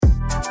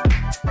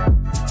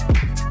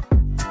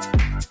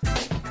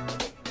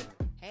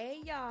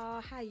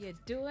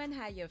doing?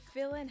 How you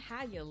feeling?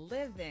 How you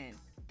living?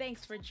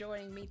 Thanks for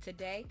joining me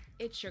today.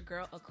 It's your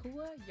girl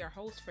Akua, your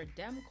host for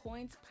Dem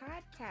Coins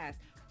Podcast,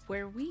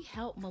 where we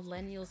help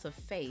millennials of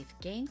faith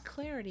gain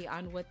clarity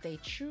on what they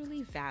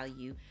truly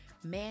value,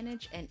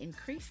 manage and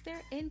increase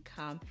their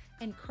income,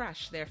 and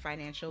crush their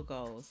financial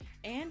goals.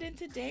 And in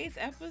today's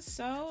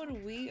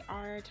episode, we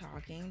are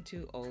talking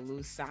to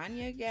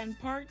Olusanya again,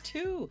 part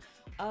two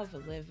of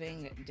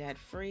living debt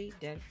free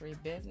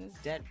business,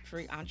 debt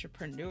free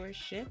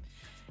entrepreneurship,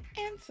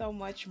 and so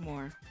much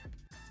more.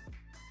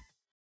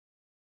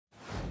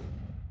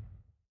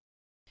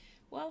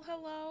 Well,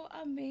 hello,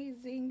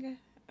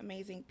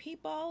 amazing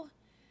people.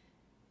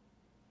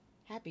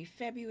 Happy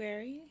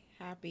February.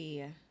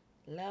 Happy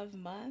Love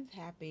Month.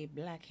 Happy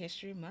Black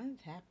History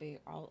Month. Happy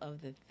all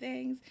of the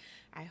things.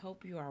 I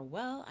hope you are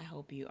well. I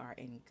hope you are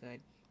in good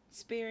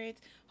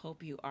spirits.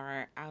 Hope you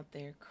are out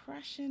there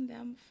crushing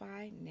them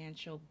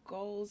financial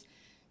goals.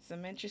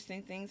 Some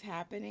interesting things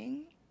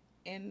happening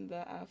in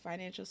the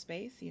financial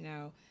space.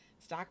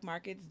 Stock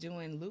market's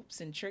doing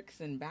loops and tricks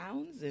and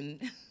bounds.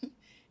 And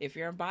if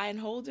you're a buy and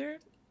holder,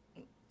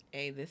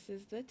 hey, this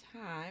is the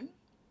time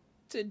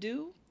to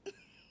do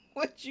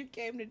what you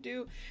came to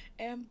do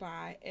and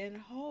buy and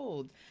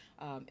hold.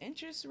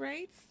 Interest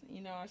rates,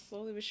 are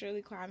slowly but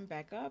surely climbing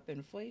back up.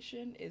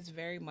 Inflation is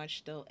very much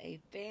still a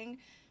thing,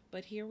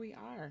 but here we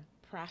are,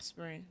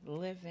 prospering,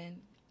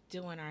 living,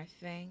 doing our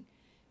thing,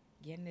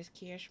 getting this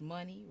cash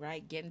money,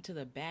 right? Getting to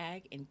the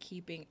bag and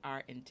keeping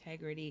our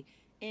integrity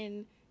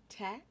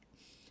intact.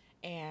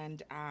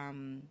 And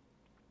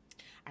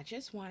I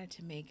just wanted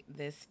to make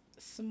this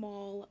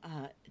small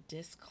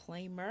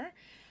disclaimer.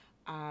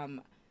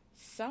 Um,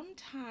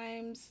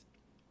 Sometimes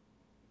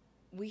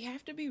we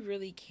have to be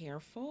really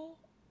careful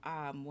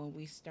when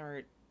we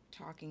start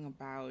talking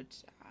about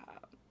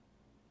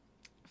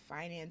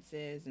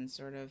finances and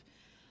sort of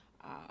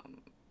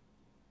um,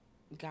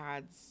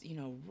 God's,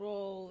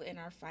 role in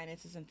our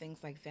finances and things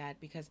like that.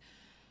 Because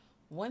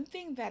one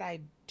thing that I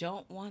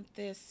don't want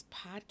this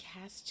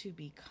podcast to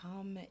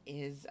become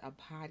is a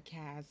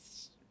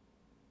podcast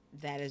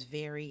that is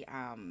very,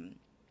 uh,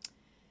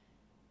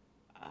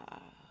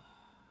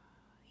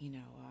 you know,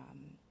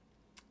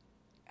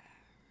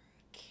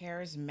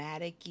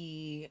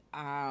 charismatic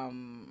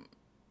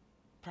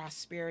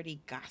prosperity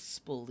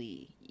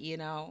gospel-y.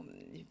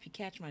 If you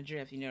catch my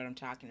drift, you know what I'm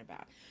talking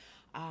about.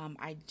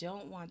 I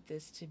don't want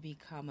this to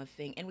become a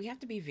thing, and we have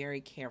to be very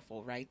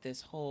careful, right?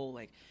 This whole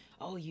like,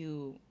 oh,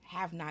 you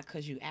have not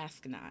because you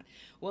ask not.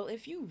 Well,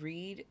 if you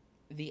read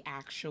the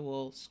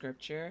actual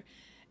scripture,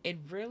 it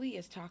really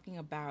is talking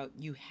about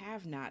you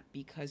have not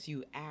because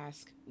you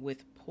ask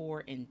with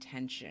poor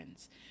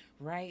intentions,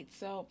 right?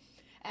 So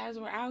as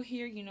we're out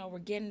here, we're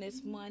getting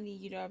this money,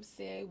 you know what I'm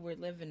saying? We're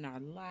living our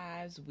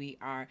lives. We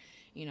are,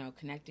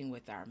 connecting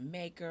with our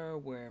maker.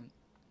 We're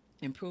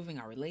improving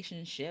our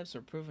relationships,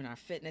 we're improving our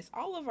fitness,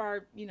 all of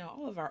our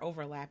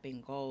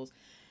overlapping goals.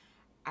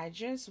 I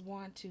just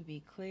want to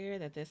be clear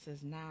that this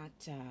is not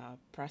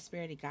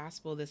prosperity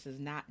gospel. This is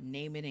not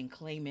name it and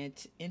claim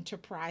it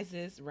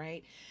enterprises,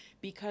 right?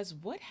 Because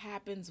what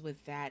happens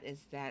with that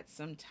is that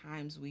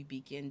sometimes we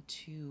begin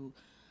to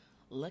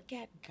look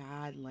at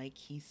God like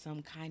he's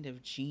some kind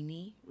of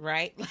genie,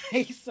 right?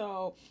 Like,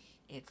 so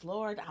it's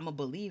Lord, I'm a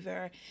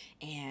believer,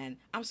 and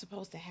I'm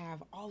supposed to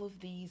have all of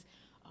these,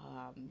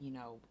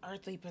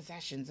 earthly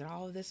possessions and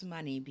all of this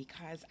money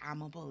because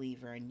I'm a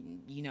believer,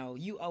 and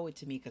you owe it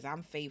to me because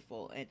I'm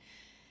faithful. And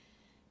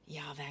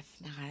y'all,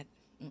 that's not.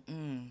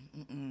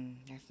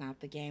 That's not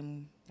the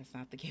game. That's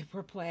not the game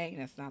we're playing.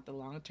 That's not the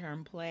long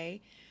term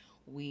play.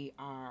 We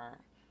are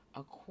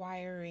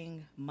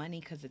acquiring money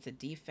because it's a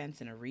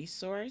defense and a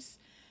resource.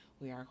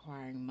 We are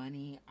acquiring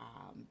money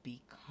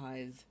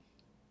because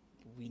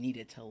we need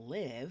it to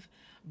live,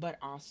 but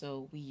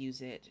also we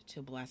use it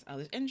to bless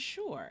others. And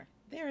sure,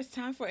 there is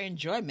time for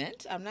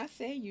enjoyment. I'm not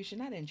saying you should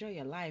not enjoy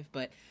your life,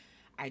 but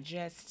I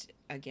just,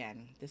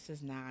 again, this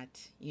is not,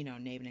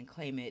 name it and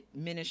claim it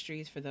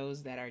ministries for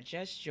those that are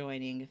just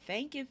joining.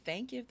 Thank you.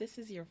 Thank you. If this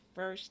is your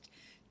first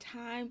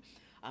time,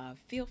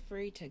 feel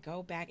free to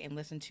go back and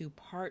listen to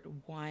part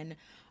one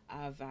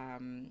of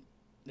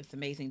this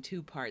amazing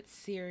two-part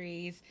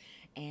series.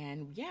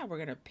 And yeah, we're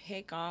going to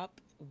pick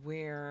up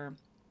where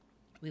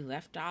we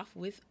left off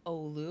with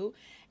Olu,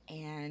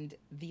 and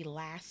the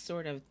last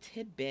sort of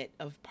tidbit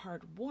of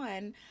part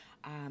one,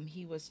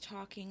 he was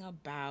talking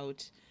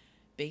about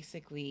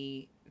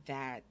basically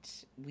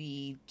that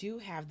we do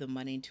have the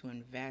money to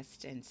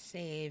invest and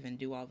save and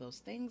do all those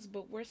things,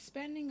 but we're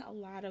spending a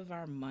lot of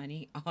our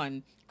money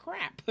on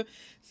crap.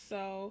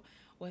 So,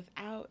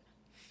 without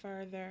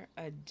further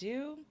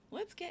ado,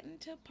 let's get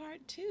into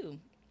part two.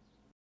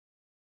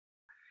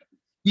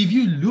 If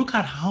you look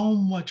at how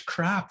much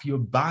crap you're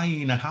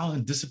buying and how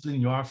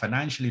undisciplined you are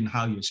financially and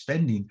how you're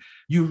spending,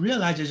 you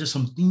realize there's just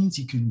some things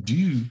you can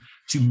do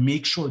to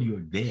make sure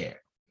you're there.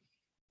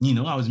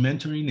 I was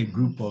mentoring a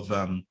group of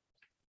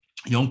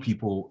young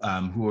people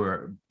who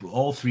are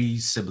all three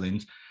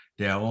siblings.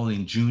 They're all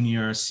in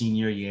junior,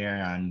 senior year,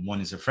 and one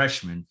is a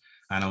freshman.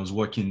 and I was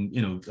working,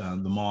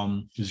 the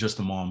mom was just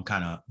the mom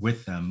kind of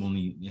with them,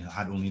 only,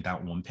 had only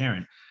that one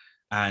parent.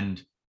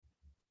 And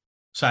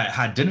so I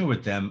had dinner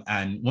with them.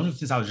 And one of the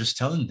things I was just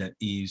telling them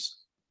is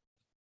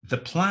the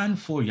plan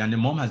for you, and the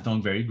mom has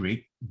done very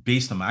great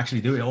based on,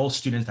 actually, they were all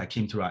students that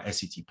came through our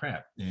SET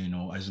prep,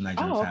 as a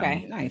Nigerian Oh, okay,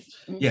 family. nice.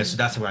 Yeah, so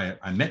that's where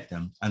I met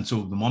them. And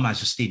so the mom has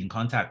just stayed in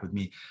contact with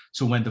me.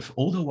 So when the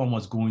older one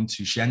was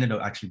she ended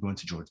up actually going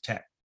to Georgia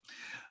Tech.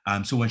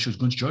 So when she was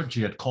going to Georgia,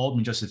 she had called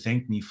me just to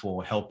thank me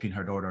for helping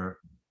her daughter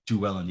do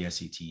well on the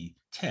SAT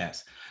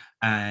test.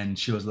 And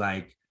she was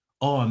like,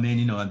 oh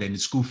man, and then the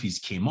school fees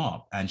came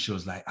up. And she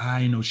was like,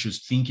 she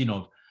was thinking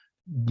of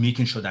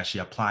making sure that she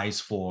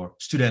applies for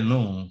student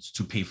loans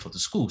to pay for the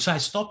school. So I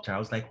stopped her. I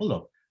was like, hold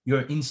up,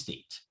 you're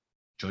in-state.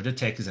 Georgia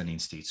Tech is an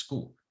in-state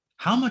school.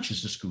 How much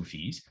is the school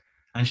fees?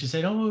 And she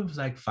said, oh, it was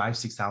like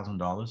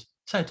 $5,000-$6,000.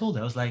 So I told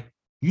her, I was like,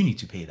 you need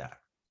to pay that.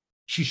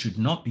 She should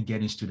not be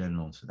getting student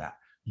loans for that.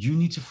 You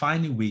need to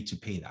find a way to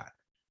pay that,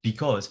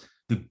 because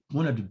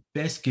one of the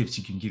best gifts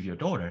you can give your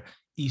daughter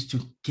is to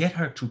get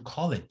her to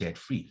college debt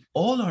free.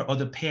 All our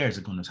other peers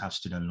are going to have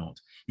student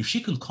loans. If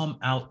she can come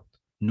out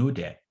no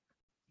debt,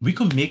 we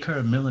can make her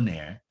a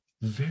millionaire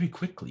very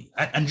quickly.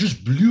 And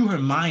just blew her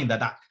mind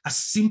that as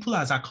simple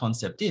as that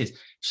concept is,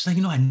 she's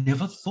like, I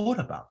never thought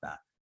about that.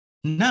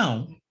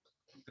 Now,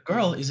 the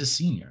girl is a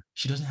senior.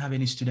 She doesn't have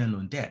any student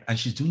loan debt. And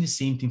she's doing the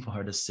same thing for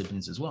her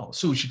siblings as well.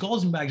 So she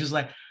calls me back, just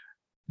like,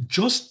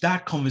 just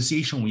that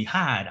conversation we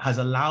had has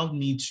allowed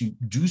me to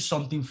do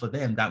something for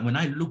them that when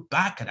I look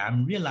back at it,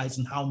 I'm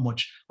realizing how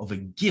much of a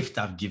gift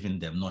I've given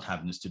them not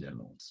having student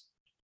loans.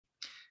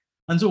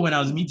 And so when I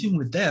was meeting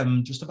with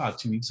them just about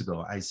 2 weeks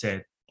ago, I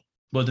said,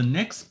 well, the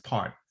next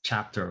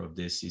chapter of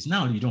this is,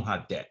 now you don't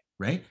have debt,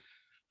 right?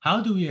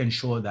 How do we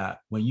ensure that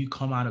when you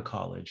come out of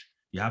college,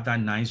 you have that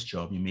nice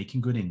job, you're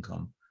making good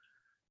income,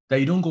 that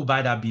you don't go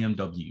buy that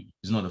BMW?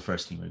 It's not the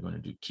first thing we're going to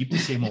do. Keep the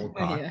same old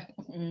car,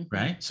 yeah.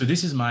 Right? So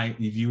this is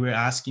if you were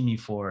asking me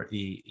for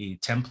a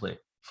template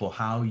for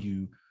how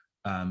you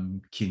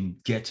can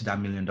get to that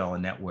 $1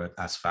 million net worth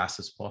as fast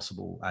as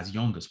possible, as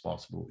young as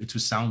possible, it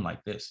would sound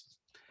like this.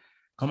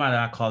 Come out of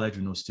that college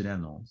with no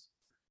student loans.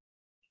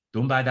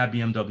 Don't buy that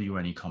BMW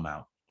when you come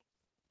out.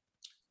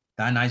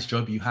 That nice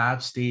job you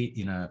have, stay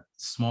in a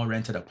small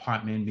rented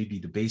apartment, maybe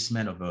the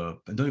basement of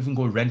don't even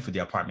go rent for the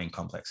apartment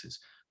complexes.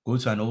 Go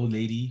to an old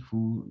lady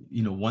who,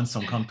 wants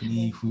some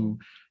company, who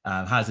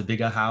has a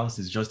bigger house,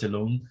 is just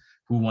alone,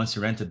 who wants to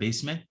rent a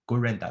basement. Go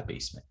rent that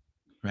basement,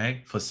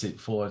 right? For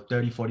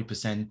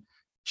 30-40%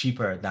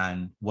 cheaper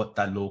than what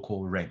that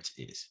local rent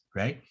is,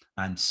 right?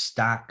 And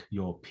stack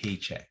your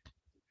paycheck.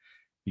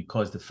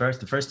 Because the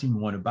first thing you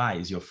want to buy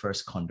is your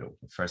first condo,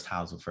 the first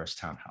house or first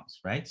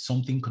townhouse, right?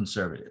 Something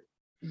conservative.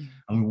 Yeah.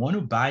 And we want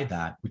to buy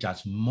that with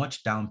as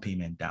much down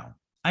payment down.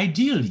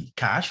 Ideally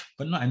cash,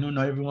 but I know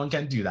not everyone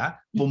can do that.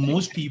 But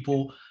most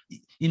people,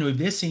 if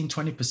they're saying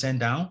 20%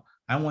 down,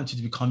 I want you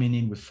to be coming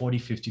in with 40,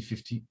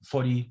 50,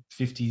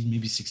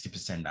 maybe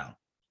 60% down,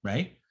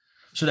 right?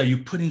 So that you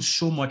put in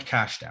so much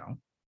cash down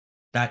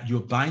that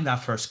you're buying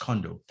that first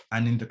condo.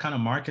 And in the kind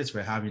of markets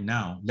we're having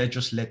now,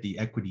 let's let the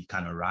equity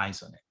kind of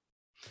rise on it.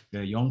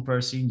 You're a young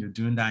person, you're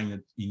doing that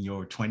in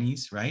your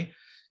 20s, right?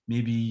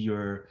 Maybe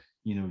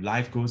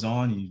life goes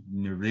on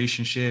in your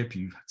relationship,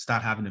 you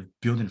start having a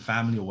building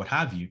family or what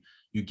have you.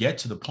 You get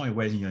to the point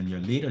where you're in your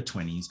later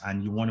 20s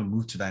and you want to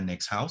move to that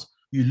next house.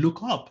 You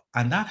look up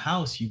and that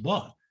house you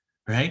bought,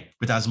 right,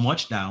 with as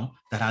much down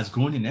that has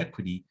grown in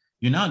equity,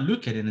 you now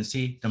look at it and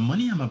say, the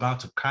money I'm about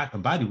to crack,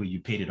 and by the way,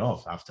 you paid it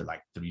off after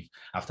like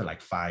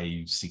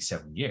 5, 6,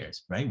 7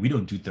 years, right? We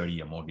don't do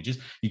 30-year mortgages.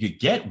 You could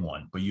get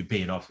one, but you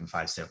pay it off in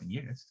 5, 7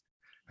 years,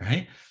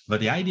 right? But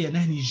the idea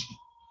then is,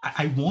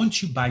 I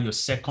want you by your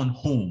second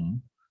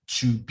home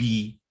to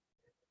be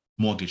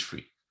mortgage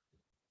free.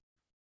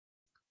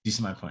 This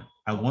is my point.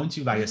 I want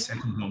you by your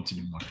second home to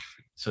be mortgage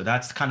free. So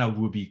that's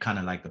will be kind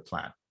of like the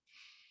plan.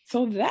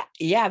 So that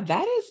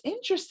is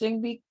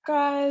interesting,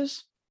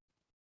 because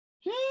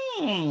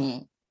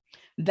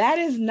that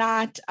is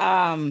not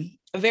a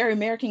very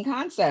American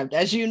concept.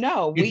 As you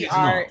know, we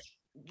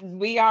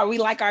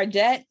like our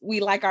debt, we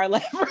like our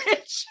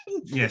leverage.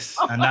 Yes,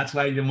 and that's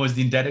why the most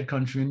indebted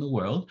country in the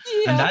world.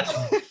 Yeah.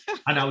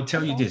 And I will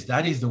tell you this,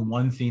 that is the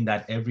one thing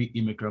that every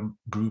immigrant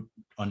group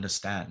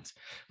understands,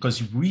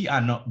 because we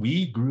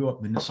grew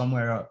up in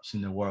somewhere else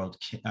in the world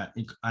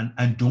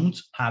and don't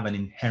have an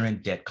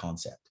inherent debt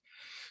concept.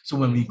 So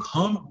when we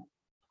come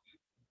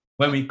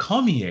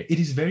here, it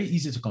is very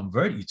easy to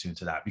convert you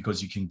into that,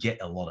 because you can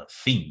get a lot of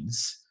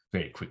things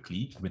very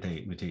quickly with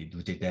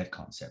a debt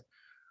concept.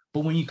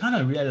 But when you kind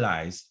of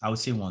realize, I would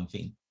say one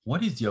thing,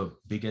 what is your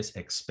biggest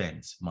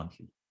expense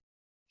monthly?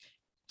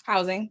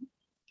 Housing.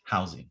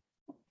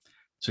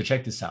 So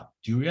check this out.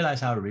 Do you realize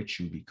how rich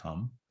you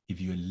become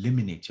if you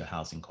eliminate your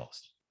housing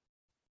cost?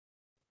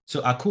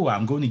 So Akua,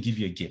 I'm going to give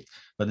you a gift.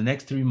 For the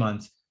next 3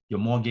 months, your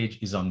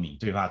mortgage is on me.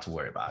 You don't have to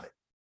worry about it.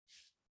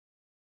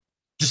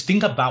 Just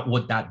think about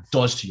what that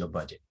does to your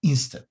budget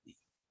instantly.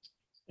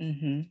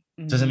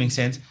 Mm-hmm. Does that Mm-hmm. make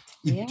sense?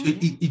 Yeah.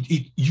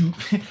 You,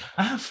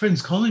 I have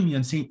friends calling me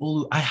and saying,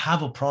 "Oh, I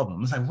have a problem."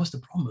 I was like, "What's the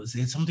problem? Is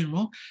there something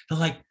wrong?" They're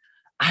like,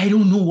 "I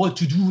don't know what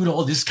to do with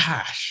all this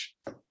cash."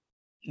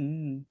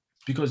 Mm.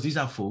 Because these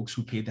are folks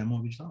who paid their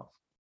mortgage off.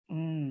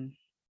 Mm.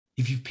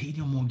 If you've paid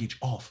your mortgage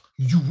off,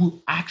 you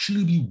will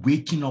actually be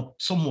waking up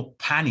somewhat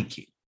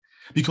panicking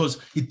because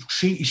it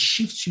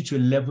shifts you to a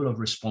level of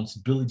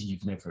responsibility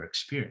you've never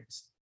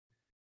experienced.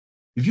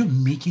 If you're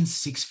making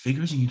six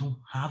figures and you don't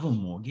have a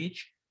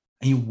mortgage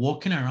and you're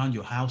walking around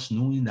your house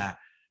knowing that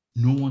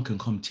no one can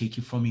come take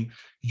it from you,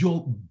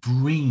 your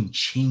brain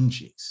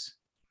changes.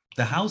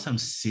 The house I'm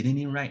sitting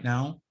in right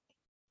now,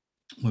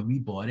 when we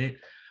bought it,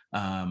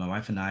 my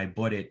wife and I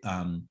bought it.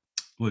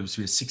 Well, it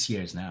was 6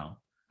 years now,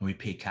 and we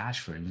paid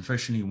cash for it.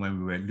 Unfortunately, when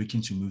we were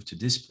looking to move to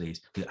this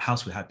place, the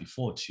house we had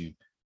before, too,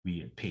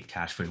 we paid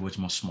cash for it, which was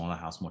much smaller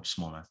house, much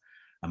smaller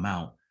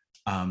amount.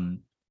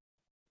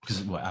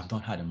 Because well, I've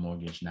not had a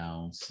mortgage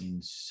now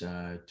since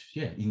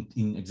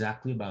in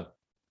exactly about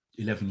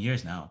 11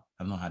 years now.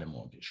 I've not had a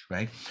mortgage,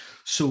 right?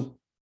 So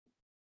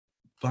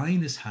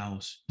buying this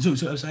house. So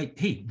I was like,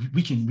 hey,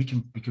 we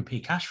could pay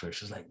cash for it.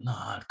 She was like,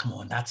 nah, come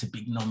on, that's a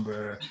big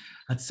number.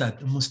 That's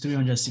almost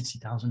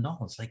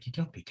 $360,000. Like, you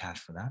can't pay cash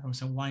for that. I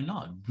was like, why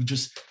not?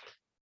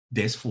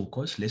 There's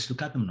focus. Let's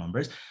look at the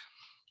numbers.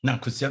 Now,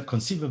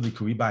 conceivably,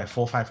 could we buy a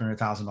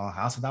 $500,000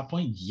 house at that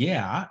point?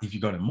 Yeah, if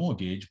you got a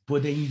mortgage,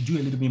 but then you do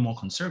a little bit more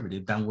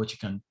conservative than what you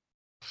can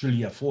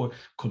really afford,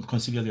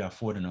 conceivably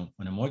afford in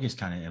a mortgage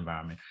kind of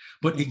environment.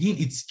 But again,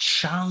 it's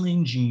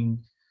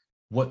challenging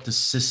what the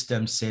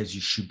system says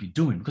you should be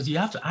doing, because you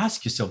have to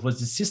ask yourself, was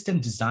the system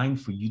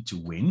designed for you to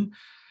win?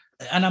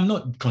 And I'm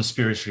not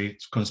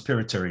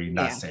conspiratory in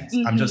that Yeah. sense.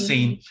 I'm just Mm-hmm.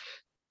 saying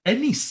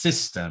any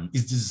system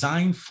is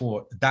designed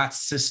for that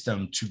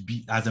system to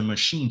be as a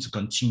machine to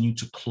continue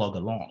to clog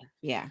along.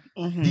 Yeah.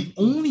 Mm-hmm. The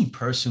only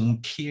person who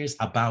cares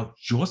about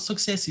your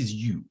success is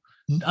you.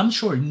 I'm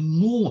sure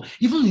no,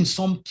 even in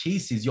some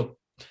cases, your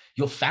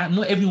family,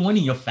 not everyone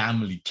in your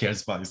family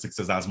cares about your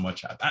success as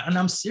much as, and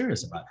I'm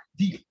serious about it.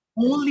 The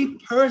only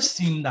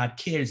person that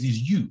cares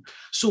is you.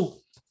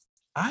 So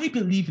I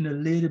believe in a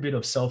little bit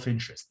of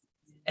self-interest.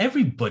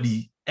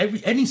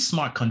 Any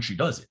smart country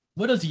does it.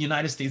 What does the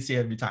United States say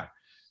every time?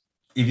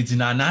 If it's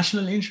in our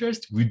national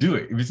interest, we do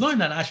it. If it's not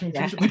in our national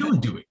interest, we don't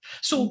do it.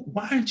 So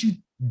why aren't you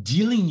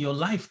dealing your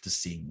life the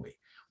same way?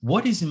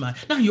 What is in my,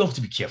 now you have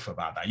to be careful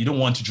about that. You don't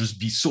want to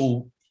just be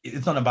so,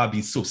 it's not about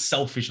being so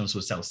selfish and so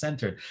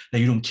self-centered that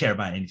you don't care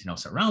about anything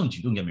else around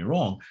you. Don't get me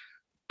wrong.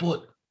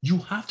 But you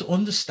have to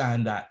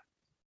understand that,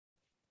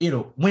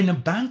 when the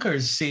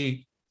bankers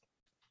say,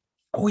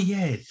 oh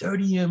yeah,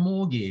 30-year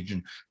mortgage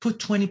and put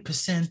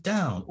 20%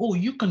 down. Oh,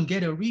 you can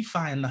get a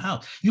refi in the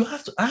house. You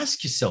have to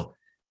ask yourself,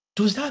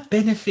 does that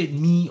benefit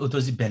me or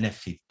does it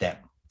benefit them?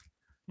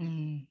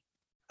 Mm.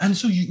 And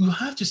so you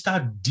have to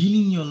start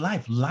dealing your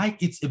life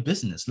like it's a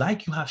business,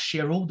 like you have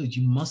shareholders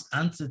you must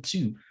answer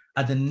to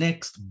at the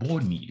next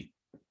board meeting.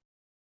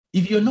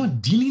 If you're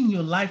not dealing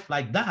your life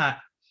like that,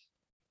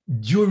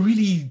 you're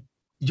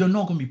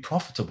not going to be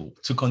profitable,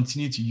 to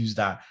continue to use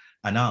that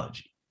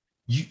analogy.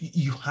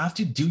 You have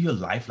to do your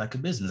life like a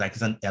business, like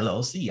it's an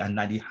LLC, and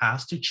that it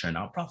has to churn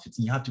out profits,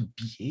 and you have to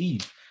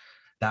behave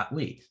that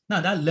way. Now,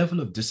 that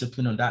level of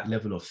discipline or that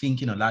level of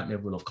thinking or that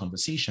level of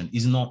conversation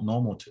is not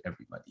normal to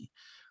everybody.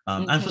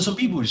 And for some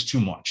people, it's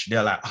too much.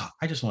 They're like,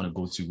 I just want to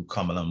go to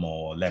Kamala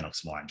Mall or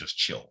Lenox Mall and just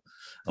chill.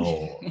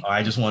 Or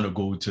I just want to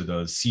go to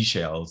the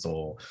Seychelles,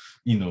 or,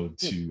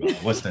 to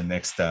what's that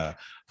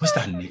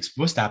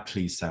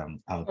place out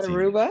there?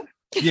 Aruba.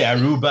 Yeah,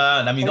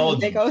 Aruba. I mean, all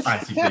the Mykonos.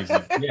 fancy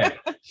places. Yeah.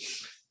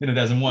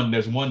 There's one,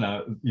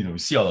 you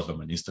see all of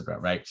them on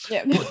Instagram, right?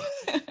 Yeah.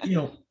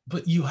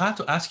 But you have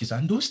to ask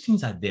yourself, and those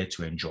things are there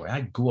to enjoy.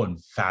 I go on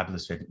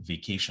fabulous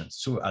vacations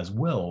so as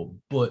well,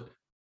 but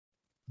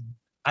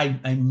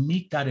I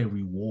make that a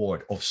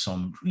reward of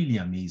some really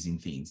amazing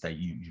things that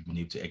you've been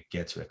able to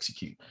get to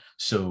execute.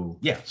 So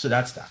yeah, so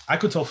that's that. I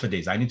could talk for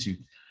days. I need to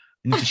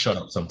shut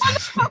up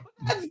sometimes.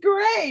 That's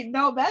great.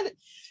 No,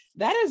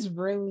 that is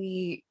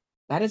really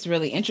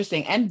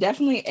interesting, and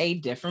definitely a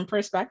different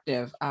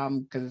perspective.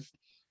 Because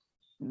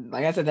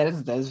like I said, that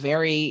is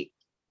very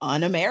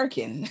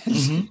un-American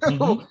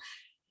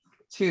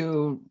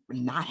to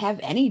not have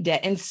any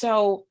debt. And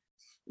so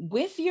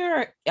with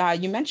your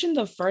you mentioned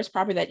the first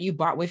property that you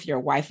bought with your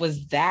wife,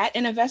 was that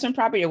an investment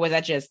property, or was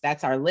that just,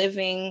 that's our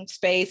living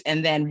space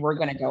and then we're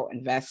going to go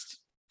invest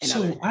in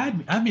so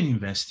I've been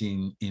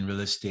investing in real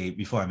estate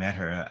before I met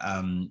her.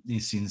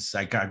 Since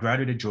I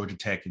graduated Georgia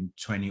Tech in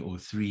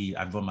 2003,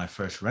 I bought my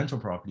first rental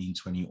property in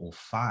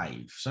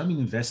 2005. So I've been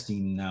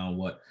investing now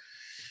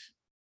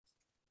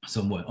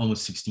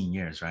almost 16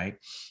 years, right?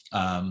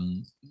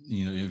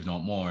 If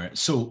not more.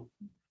 So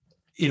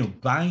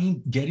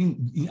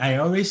I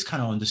always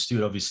kind of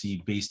understood,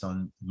 obviously, based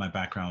on my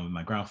background with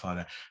my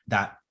grandfather,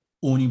 that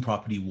owning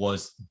property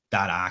was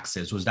that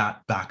access, was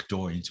that back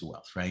door into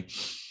wealth, right?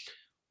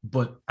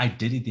 But I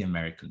did it the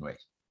American way.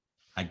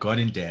 I got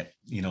in debt,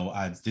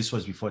 this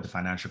was before the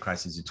financial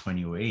crisis in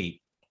 2008.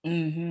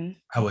 Mm-hmm.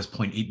 I was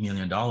 $0.8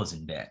 million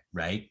in debt,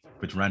 right?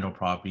 With rental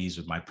properties,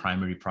 with my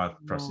primary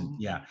person. Wow.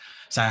 Yeah.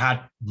 So I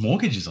had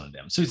mortgages on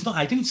them. So it's not,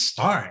 I didn't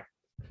start.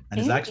 And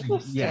it's actually,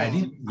 Interesting.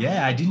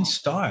 I didn't Oh.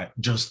 start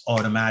just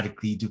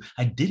automatically do.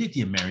 I did it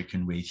the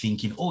American way,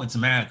 thinking, oh, it's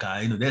America,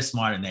 they're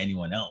smarter than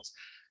anyone else.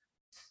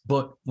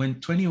 But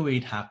when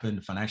 2008 happened,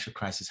 the financial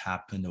crisis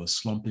happened, there was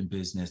slump in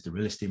business, the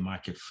real estate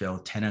market fell,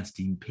 tenants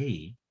didn't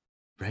pay,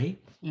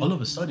 right? All of a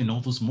Mm-hmm. sudden,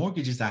 all those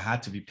mortgages I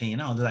had to be paying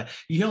out. They're like,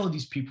 you hear all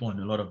these people on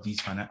a lot of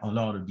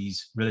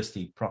these real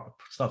estate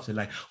stuff. They're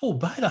like, oh,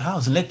 buy the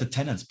house and let the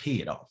tenants pay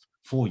it off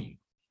for you.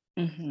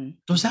 Mm-hmm.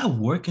 Does that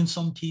work in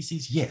some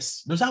cases?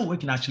 Yes. Does that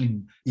work in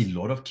actually a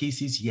lot of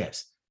cases?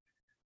 Yes.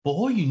 But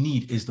all you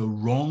need is the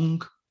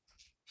wrong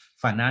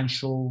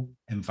financial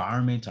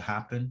environment to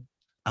happen,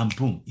 and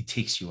boom, it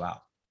takes you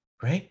out,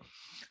 right?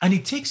 And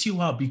it takes you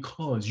out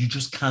because you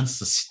just can't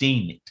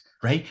sustain it,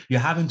 right? You're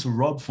having to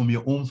rob from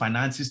your own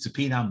finances to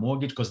pay that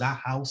mortgage because that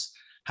house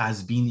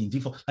has been in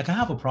default. Like I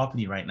have a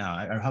property right now.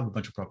 I have a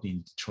bunch of property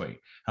in Detroit.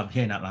 I'm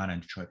here in Atlanta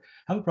and Detroit.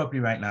 I have a property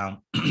right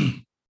now.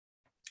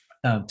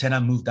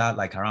 Tenant moved out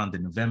like around the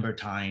November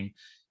time.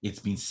 It's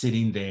been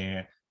sitting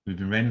there. We've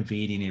been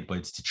renovating it, but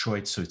it's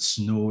Detroit, so it's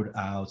snowed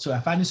out. So I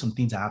find some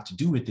things I have to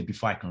do with it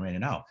before I can rent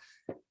it out.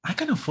 I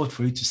can afford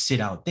for it to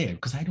sit out there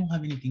because I don't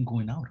have anything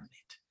going out on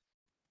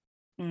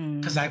it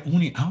because Mm. I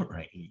own it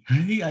outright.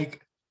 Right?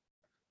 Like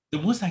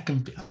the most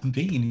I'm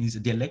paying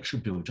is the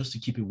electric bill just to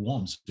keep it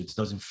warm so it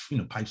doesn't,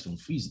 pipes don't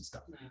freeze and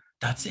stuff.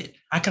 That's it.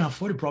 I can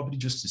afford the property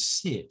just to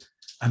sit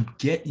and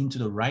get into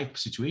the right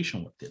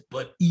situation with it.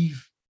 But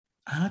if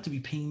I had to be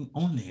paying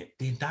on it,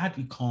 then that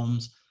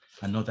becomes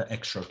another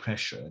extra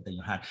pressure that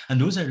you had. And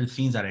those are the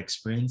things that I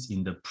experienced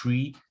in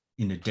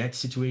the debt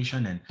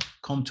situation. And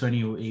come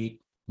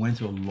 2008, went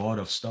through a lot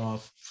of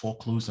stuff,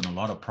 foreclosed on a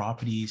lot of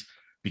properties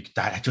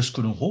that I just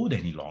couldn't hold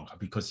any longer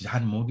because it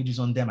had mortgages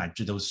on them.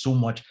 There was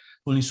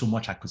only so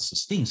much I could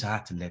sustain. So I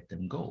had to let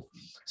them go.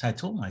 So I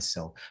told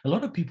myself, a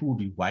lot of people would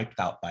be wiped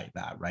out by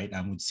that, right?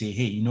 And would say,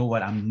 hey, you know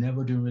what? I'm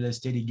never doing real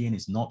estate again.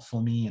 It's not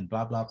for me and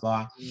blah, blah,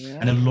 blah.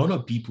 And a Yep. lot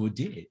of people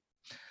did.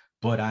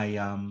 But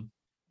I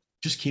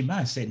just came back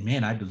and said,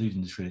 man, I believe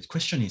in this real estate.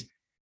 Question is,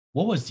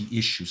 what was the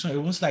issue? So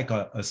it was like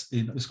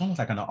it's almost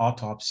like an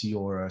autopsy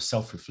or a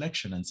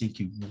self-reflection and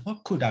thinking,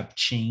 what could have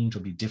changed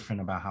or be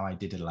different about how I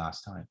did it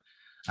last time?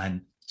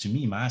 And to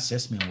me, my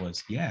assessment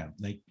was, yeah,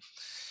 like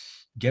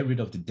get rid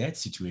of the debt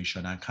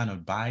situation and kind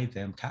of buy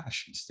them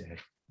cash instead.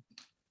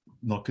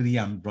 Luckily,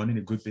 I'm running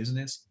a good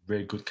business,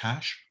 very good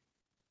cash.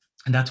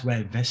 And that's where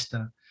I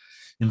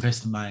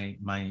invest my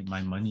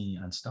money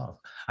and stuff.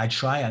 I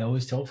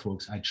always tell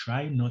folks, I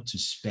try not to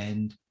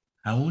spend,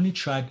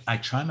 I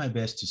try my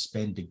best to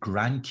spend the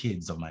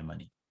grandkids of my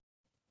money.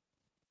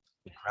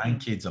 The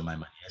grandkids of my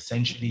money.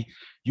 Essentially,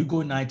 you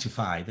go 9 to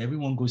 5,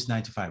 everyone goes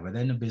 9 to 5, whether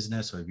in a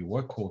business or if you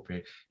work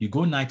corporate, you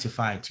go 9 to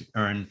 5 to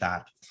earn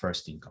that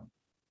first income.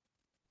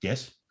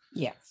 Yes?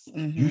 Yes. You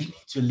Mm-hmm. need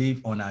to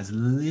live on as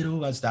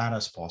little as that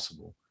as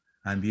possible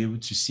and be able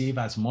to save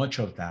as much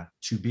of that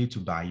to be able to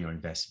buy your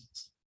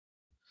investments.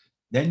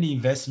 Then the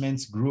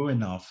investments grow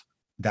enough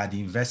that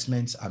the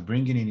investments are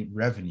bringing in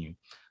revenue,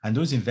 and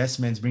those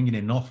investments bring in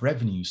enough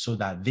revenue so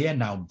that they're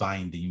now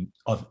buying the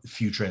of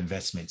future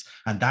investments,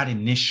 and that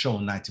initial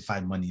 9 to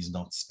 5 money is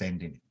not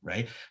spending it,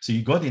 right? So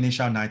you got the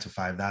initial 9 to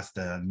 5, that's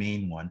the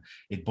main one.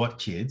 It bought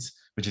kids,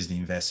 which is the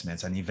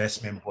investments, and the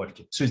investment bought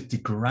kids. So it's the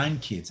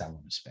grandkids I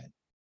want to spend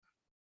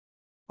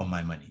on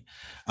my money,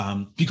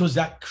 because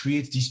that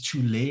creates these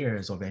two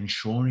layers of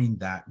ensuring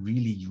that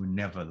really you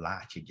never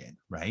lack again,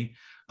 right?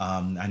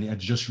 And I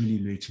just really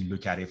need to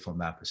look at it from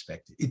that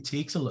perspective. It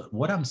takes a lot.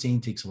 What I'm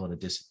saying takes a lot of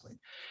discipline.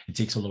 It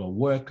takes a lot of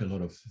work, a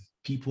lot of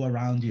people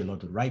around you, a lot of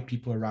the right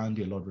people around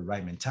you, a lot of the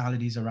right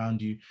mentalities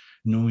around you,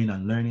 knowing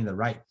and learning the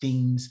right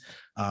things.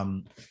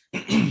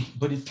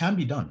 But it can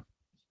be done.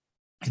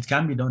 It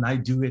can be done. I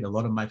do it. A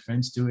lot of my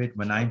friends do it.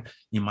 When I'm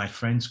in my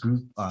friends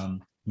group, a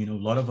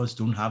lot of us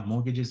don't have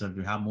mortgages, or if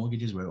we have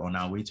mortgages, we're on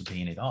our way to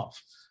paying it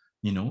off,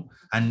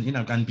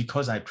 and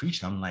because I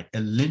preach, I'm like,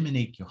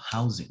 eliminate your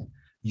housing.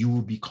 You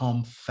will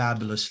become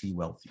fabulously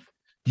wealthy.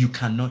 You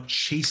cannot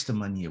chase the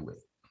money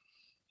away.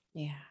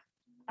 Yeah.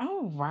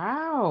 Oh,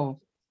 wow.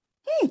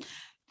 Hmm.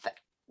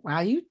 Wow,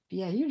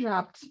 you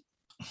dropped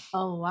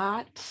a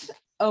lot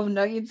of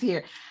nuggets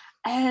here.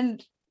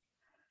 And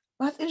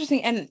well, that's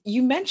interesting. And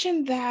you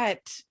mentioned that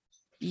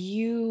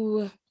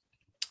you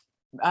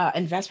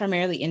invest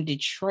primarily in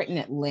Detroit and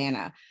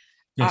Atlanta.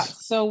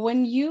 Yes. So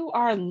when you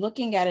are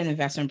looking at an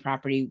investment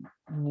property,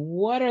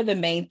 what are the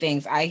main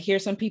things? I hear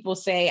some people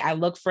say, I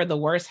look for the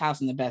worst house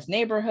in the best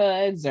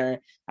neighborhoods, or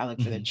I look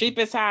for the Mhm.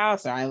 cheapest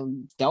house, or I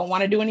don't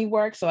want to do any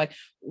work. So like,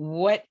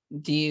 what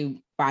do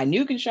you buy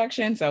new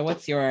construction? So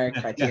what's your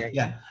criteria?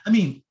 Yeah. I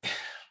mean,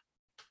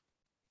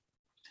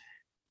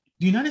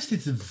 the United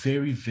States is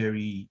very,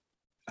 very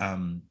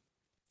um,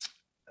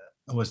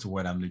 what's the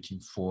word I'm looking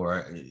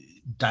for?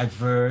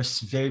 Diverse,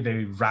 very,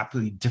 very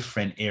rapidly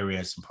different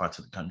areas and parts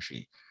of the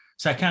country.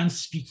 So I can't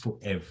speak for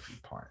every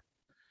part.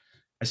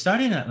 I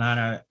started in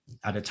Atlanta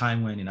at a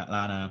time when in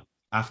Atlanta,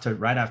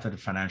 right after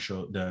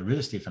the real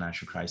estate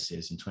financial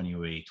crisis in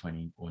 2008,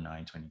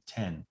 2009,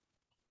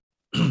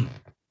 2010,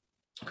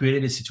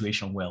 created a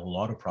situation where a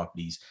lot of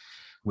properties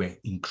were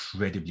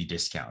incredibly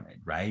discounted,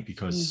 right?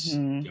 Because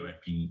Mm-hmm. they were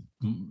being,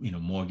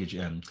 mortgage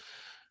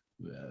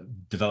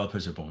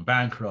developers are going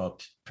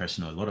bankrupt.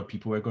 A lot of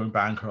people were going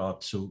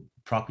bankrupt. So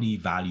property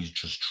values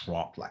just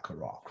dropped like a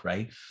rock,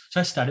 right? So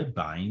I started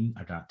buying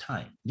at that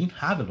time. I didn't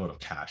have a lot of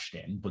cash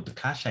then, but the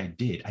cash I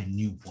did, I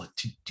knew what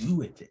to do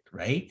with it,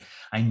 right?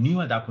 I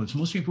knew at that point, so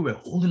most people were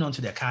holding on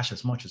to their cash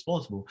as much as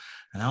possible.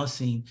 And I was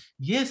saying,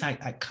 yes, I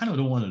kind of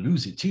don't want to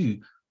lose it too,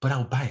 but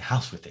I'll buy a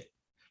house with it,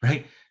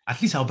 right?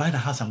 At least I'll buy the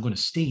house I'm going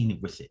to stay in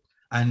it with it.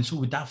 And so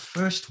with that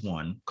first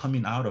one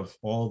coming out of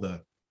all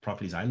the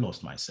properties I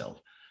lost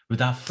myself, with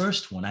that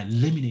first one, I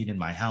eliminated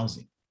my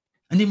housing.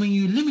 And then when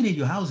you eliminate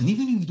your housing,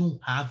 even if you don't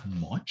have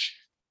much,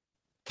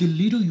 the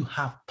little you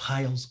have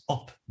piles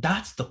up.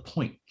 That's the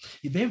point.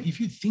 If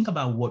you think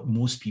about what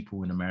most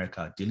people in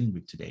America are dealing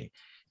with today,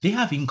 they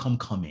have income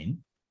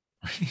coming,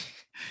 right?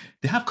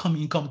 They have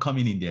income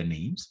coming in their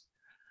names,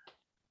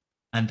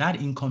 and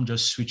that income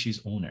just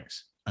switches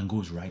owners and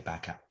goes right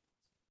back out.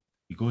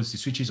 It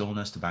switches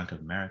owners to Bank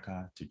of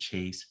America, to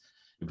Chase.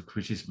 It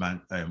switches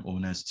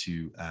owners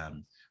to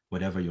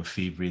whatever your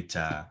favorite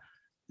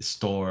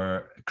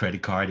store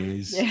credit card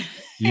is.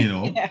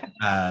 Yeah.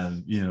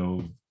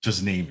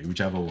 Just name it,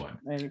 whichever one.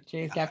 Like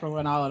Chase, Capital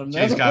One, all of them.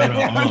 Chase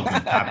Capital, all of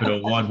them.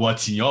 Capital One,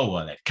 what's in your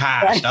wallet?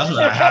 Cash. Right. That's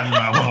what I have in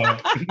my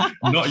wallet,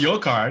 not your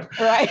card.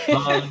 Right.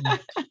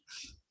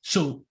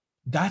 So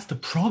that's the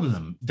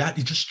problem, that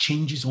it just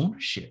changes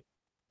ownership.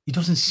 It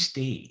doesn't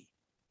stay.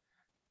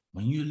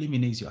 When you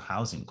eliminate your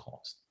housing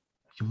cost,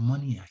 your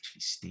money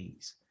actually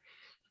stays.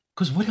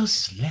 Because what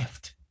else is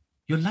left?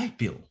 Your light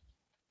bill.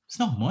 It's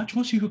not much.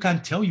 Most people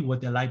can't tell you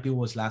what their light bill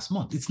was last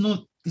month. It's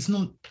not,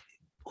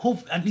 hope,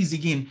 at least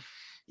again,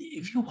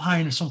 if you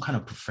hire in some kind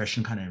of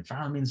profession kind of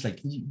environments,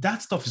 like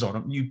that stuff is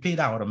you pay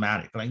that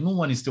automatic. Like no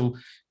one is still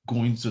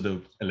going to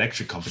the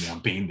electric company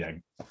and paying their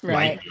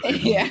light bill.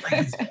 Yeah.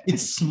 Like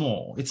it's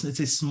small. It's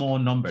a small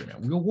number now.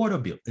 Your water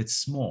bill, it's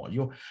small.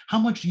 How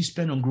much do you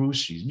spend on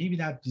groceries? Maybe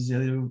that is a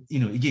little,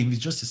 again, if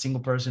it's just a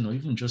single person or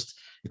even just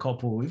a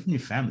couple, or even a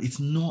family, it's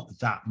not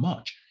that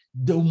much.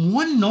 The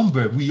one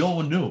number we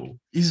all know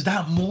is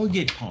that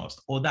mortgage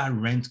cost or that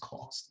rent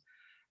cost.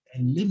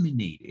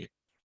 Eliminate it,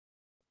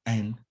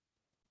 and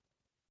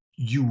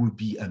you would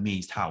be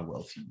amazed how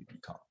wealthy you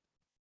become.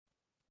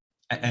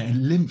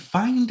 And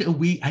find a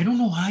way. I don't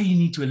know how you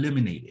need to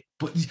eliminate it,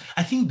 but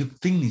I think the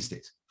thing is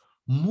this: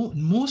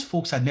 most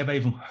folks had never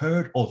even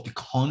heard of the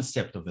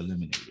concept of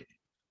eliminating it.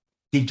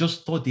 They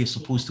just thought they're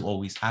supposed to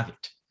always have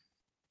it.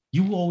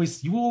 You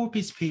always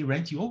pay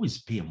rent. You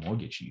always pay a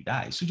mortgage till you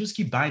die. So just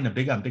keep buying a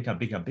bigger and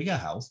bigger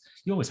house.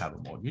 You always have a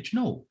mortgage.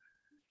 No,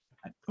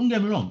 don't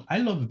get me wrong. I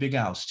love a bigger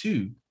house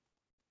too.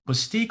 But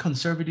stay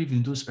conservative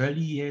in those early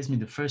years,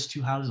 maybe the first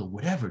two houses or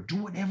whatever. Do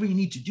whatever you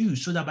need to do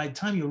so that by the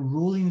time you're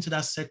rolling into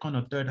that second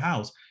or third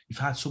house, you've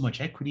had so much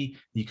equity,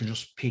 you can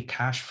just pay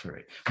cash for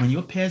it. When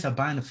your peers are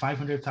buying a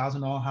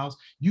 $500,000 house,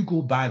 you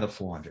go buy the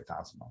 $400,000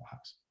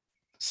 house.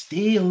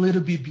 Stay a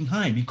little bit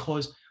behind,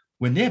 because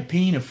when they're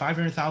paying a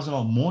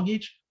 $500,000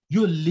 mortgage,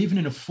 you're living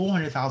in a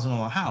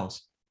 $400,000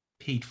 house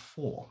paid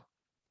for,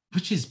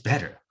 which is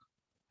better.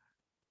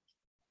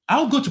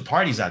 I'll go to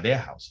parties at their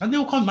house, and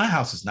they'll come. My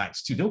house is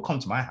nice too. They'll come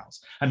to my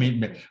house. I may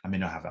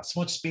not have as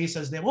much space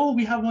as them. Oh,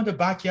 we have one in the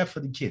backyard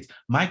for the kids.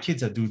 My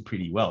kids are doing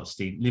pretty well.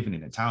 Stay living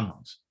in a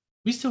townhouse.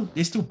 They still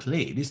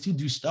play. They still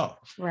do stuff.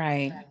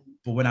 Right.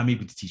 But what I'm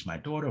able to teach my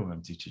daughter, what I'm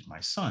able to teach my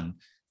son,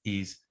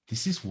 is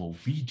this is what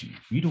we do.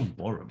 We don't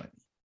borrow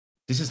money.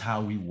 This is how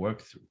we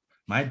work through.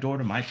 My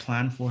daughter, my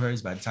plan for her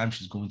is by the time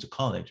she's going to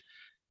college,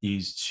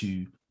 is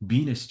to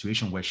be in a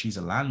situation where she's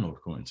a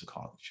landlord going to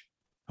college.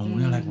 And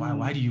we're like,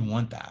 why do you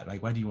want that?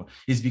 Like, why do you want?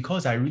 It's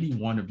because I really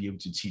want to be able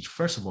to teach.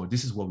 First of all,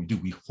 this is what we do.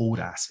 We hold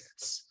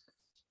assets,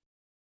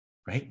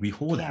 right? We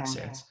hold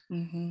assets.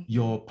 Mm-hmm.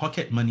 Your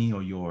pocket money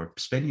or your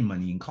spending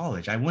money in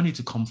college, I want it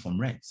to come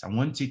from rents. I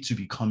want it to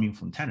be coming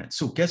from tenants.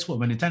 So guess what?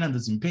 When the tenant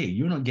doesn't pay,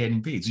 you're not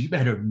getting paid. So you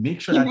better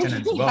make sure that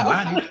tenant is well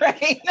managed.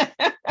 Right.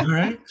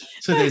 Right?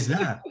 So there's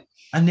that.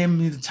 And then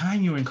by the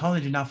time you're in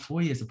college in that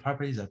 4 years, the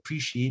property is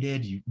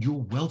appreciated.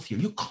 You're wealthier.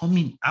 You're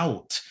coming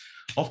out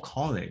of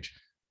college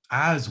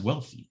as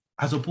wealthy,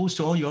 as opposed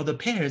to all your other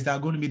peers that are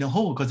going to be in the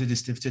hole because they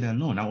just stiff to their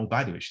loan. Now,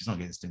 by the way, she's not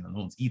getting student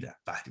loans either,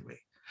 by the way.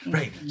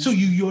 Right. Mm-hmm. So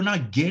you're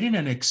not getting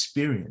an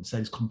experience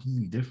that is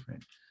completely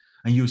different.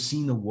 And you're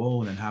seeing the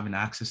world and having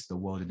access to the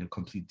world in a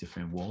completely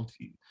different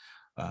worldview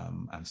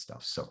and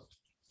stuff. So.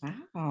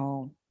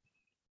 Wow.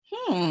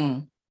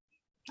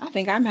 I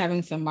think I'm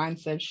having some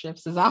mindset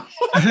shifts as I'm.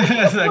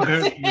 That's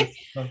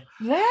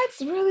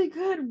really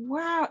good.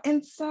 Wow.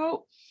 And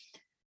so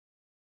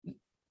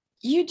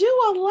you do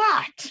a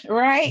lot,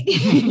 right?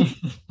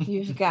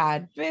 You've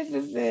got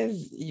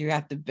businesses, you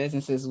got the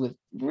businesses with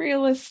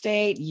real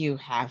estate, you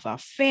have a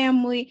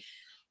family.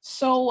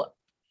 So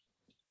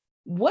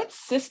what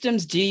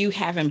systems do you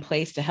have in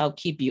place to help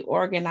keep you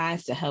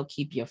organized, to help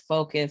keep you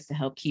focused, to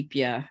help keep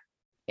you,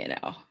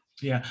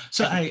 Yeah.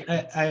 So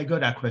I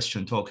got that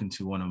question talking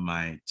to one of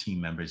my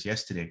team members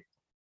yesterday.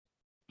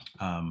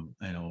 You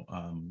know,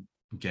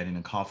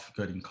 getting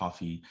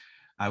coffee.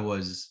 I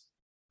was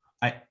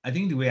I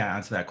think the way I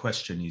answer that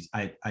question is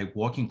I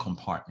work in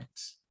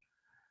compartments.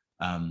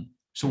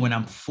 So when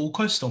I'm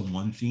focused on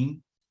one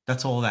thing,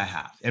 that's all I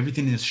have.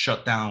 Everything is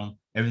shut down.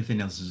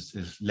 Everything else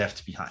is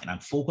left behind. I'm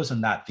focused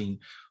on that thing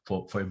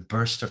for a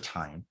burst of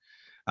time.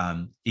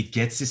 It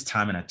gets this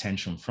time and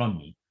attention from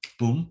me.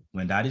 Boom.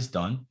 When that is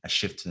done, I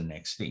shift to the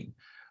next thing.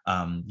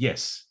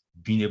 Yes,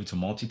 being able to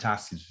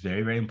multitask is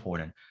very, very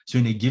important. So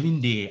in a given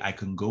day, I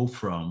can go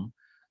from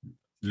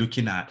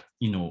looking at,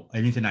 you know,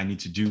 anything I need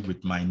to do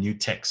with my new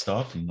tech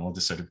stuff and all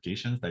the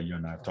certifications that you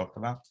and I have talked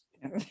about,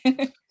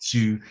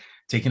 to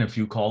taking a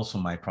few calls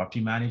from my property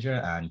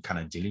manager and kind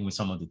of dealing with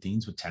some of the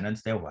things with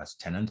tenants there, who has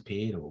tenant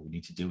paid, or we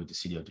need to deal with the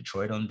city of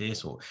Detroit on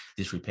this, or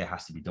this repair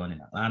has to be done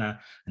in Atlanta.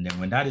 And then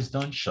when that is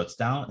done, shuts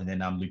down. And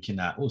then I'm looking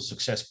at, oh,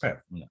 success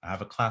prep. You know, I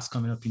have a class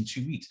coming up in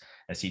 2 weeks,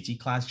 SAT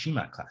class,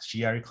 GMAT class,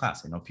 GRE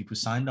class. I know people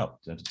signed up,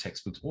 the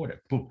textbooks ordered.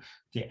 Boom.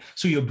 Yeah.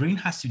 So your brain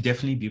has to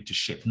definitely be able to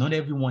shift. Not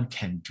everyone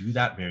can do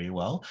that very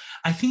well.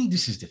 I think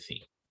this is the thing.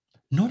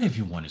 Not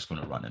everyone is going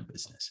to run a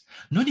business.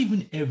 Not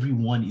even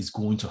everyone is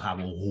going to have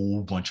a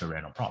whole bunch of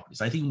rental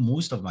properties. I think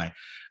most of my,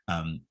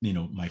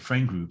 my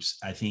friend groups,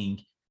 I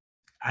think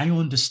I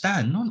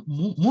understand. Not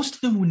most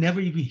of them will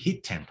never even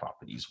hit 10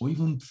 properties or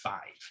even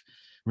 5,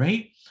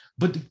 right?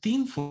 But the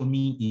thing for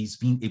me is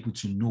being able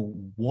to know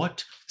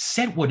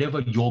set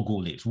whatever your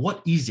goal is.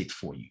 What is it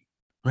for you?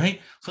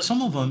 Right. For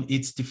some of them,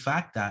 it's the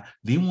fact that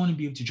they want to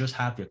be able to just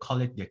have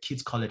their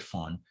kids' college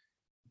fund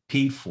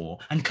paid for,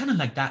 and kind of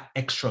like that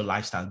extra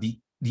lifestyle, the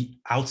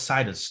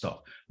outsider stuff.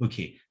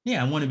 Okay,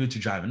 yeah, I want to be able to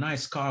drive a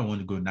nice car, I want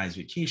to go on nice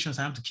vacations,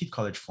 I have to keep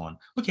college fund.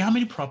 Okay, how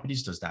many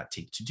properties does that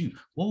take to do?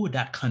 What would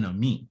that kind of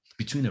mean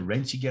between the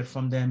rent you get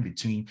from them,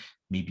 between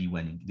maybe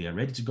when they're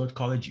ready to go to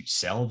college, you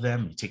sell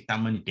them, you take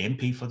that money, then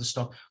pay for the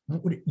stuff?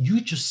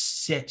 You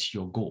just set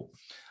your goal.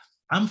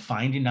 I'm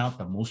finding out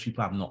that most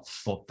people have not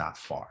thought that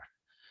far.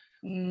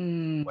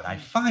 What I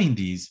find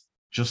is,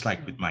 just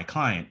like with my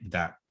client,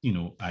 that, you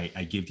know,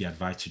 I gave the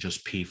advice to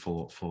just pay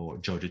for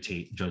Georgia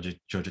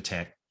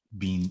Tech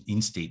being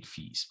in-state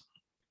fees,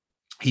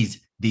 is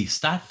they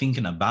start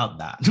thinking about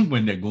that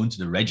when they're going to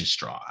the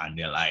registrar, and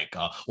they're like,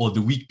 or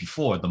the week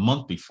before, the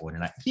month before, they're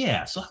like,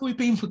 yeah, so how are we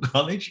paying for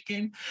college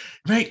again?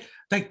 Right?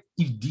 Like,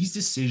 if these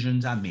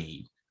decisions are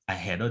made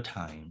ahead of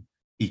time,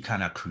 it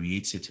kind of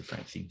creates a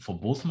different thing. For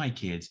both my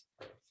kids,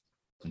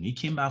 when they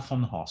came back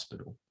from the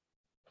hospital,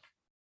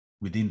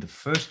 within the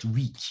first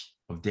week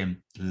of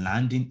them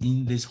landing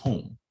in this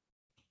home,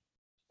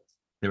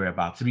 there were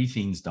about 3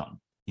 things done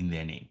in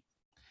their name.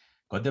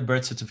 Got their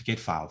birth certificate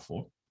filed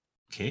for,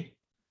 okay?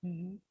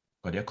 Mm-hmm.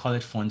 Got their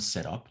college funds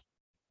set up,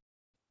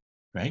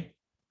 right?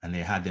 And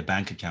they had their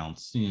bank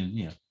accounts,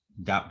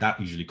 that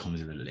usually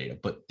comes a little later,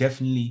 but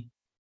definitely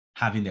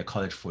having their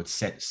college fund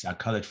set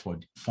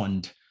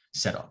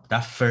up.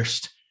 That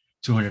first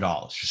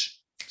 $200,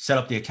 just set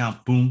up the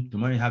account, boom, the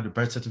moment you have the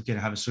birth certificate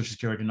and have a social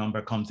security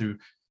number come through,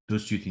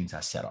 those 2 things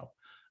are set up.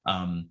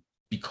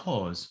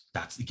 Because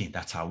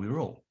that's how we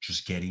roll,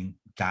 just getting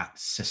that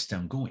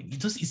system going.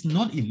 It's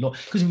not a lot,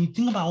 because when you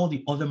think about all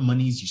the other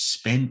monies you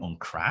spend on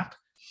crap,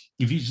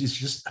 if it's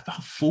just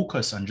about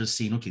focus on just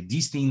saying, okay,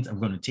 these things I'm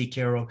going to take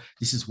care of,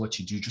 this is what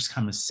you do, just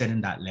kind of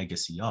setting that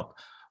legacy up,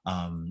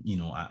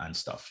 and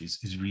stuff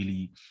is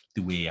really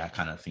the way I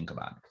kind of think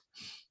about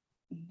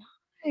it.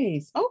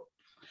 Nice. Oh,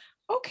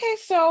 okay.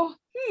 So,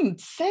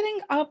 setting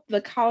up the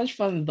college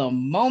fund the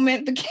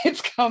moment the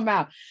kids come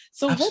out.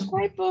 So, Absolutely.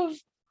 What type of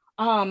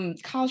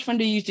college fund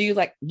do you use? Do you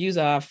like use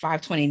a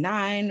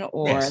 529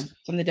 or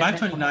something different?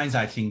 529s,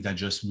 I think, that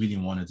just really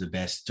one of the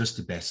best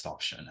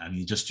option. I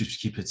mean, just to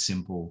keep it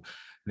simple,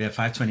 there are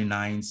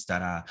 529s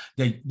that are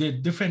they're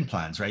different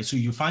plans, right? So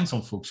you find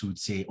some folks who would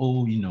say,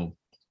 oh,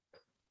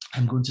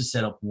 I'm going to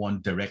set up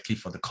one directly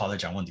for the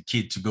college I want the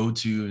kid to go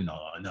to.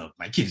 No,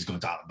 my kid is going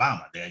to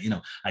Alabama. There,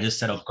 I just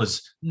set up,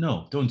 because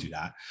no, don't do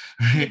that.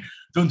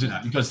 Don't do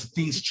that, because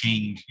things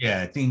change.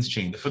 Yeah, things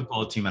change. The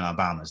football team in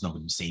Alabama is not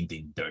going to be the same thing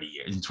in 30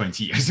 years, in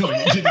 20 years. So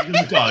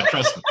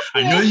trust me.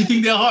 I know you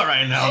think they're hot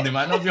right now. They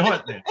might not be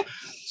hot there.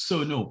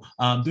 So no,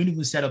 don't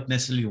even set up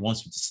necessarily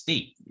once with the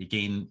state.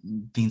 Again,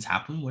 things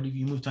happen. What if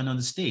you move to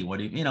another state?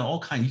 What if, all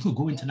kinds, you could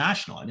go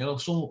international, and there are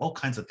also all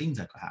kinds of things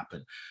that could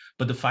happen.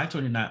 But the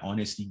 529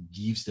 honestly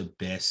gives the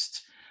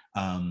best,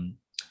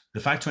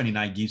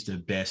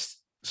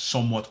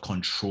 somewhat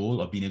control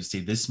of being able to say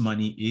this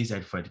money is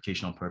for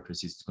educational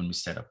purposes. It's going to be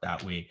set up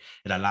that way.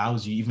 It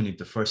allows you, even if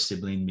the first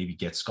sibling maybe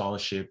gets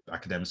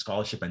academic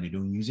scholarship, and they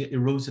don't use it, it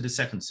rolls to the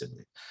second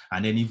sibling.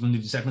 And then even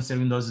if the second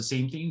sibling does the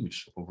same thing,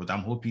 which what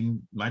I'm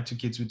hoping my 2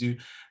 kids would do,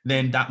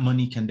 then that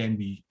money can then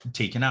be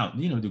taken out.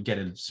 They'll get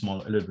a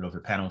little bit of a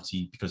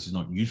penalty because it's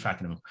not used for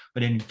academic, but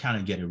then you kind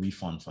of get a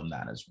refund from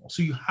that as well.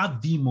 So you have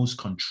the most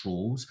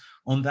controls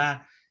on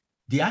that.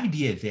 The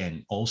idea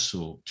then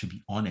also, to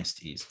be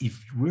honest, is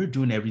if we're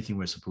doing everything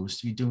we're supposed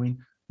to be doing,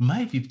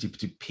 might be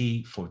to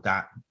pay for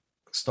that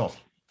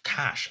stuff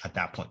cash at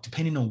that point,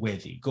 depending on where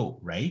they go,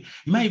 right?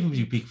 You might even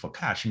be picked for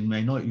cash. You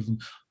might not even,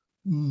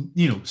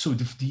 so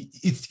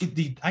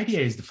the idea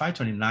is the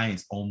 529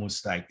 is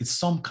almost like it's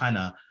some kind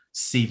of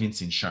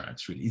savings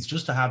insurance, really. It's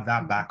just to have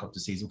that backup to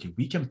say, okay,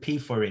 we can pay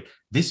for it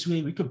this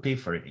way, we could pay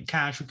for it in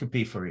cash, we could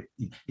pay for it.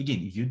 Again,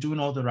 if you're doing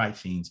all the right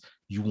things,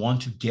 you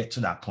want to get to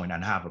that point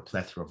and have a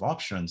plethora of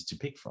options to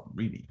pick from,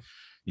 really,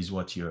 is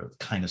what you're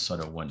kind of sort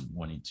of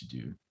wanting to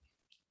do.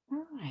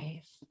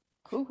 Nice.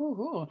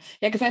 Cool.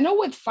 Yeah, because I know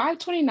with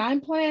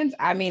 529 plans,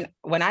 I mean,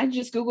 when I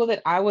just Googled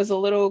it, I was a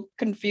little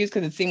confused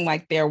because it seemed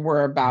like there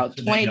were about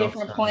 20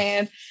 different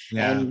plans,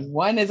 and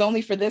one is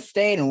only for this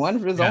state and one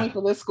is only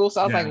for this school.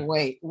 So I was like,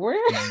 wait, where?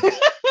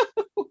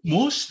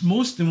 Most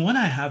the one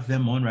I have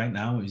them on right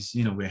now is,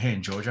 we're here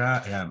in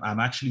Georgia. I'm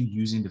actually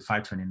using the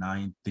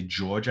 529, the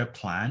Georgia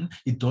plan.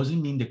 It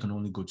doesn't mean they can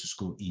only go to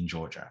school in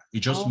Georgia.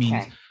 It just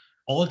means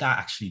all that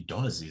actually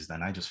does is,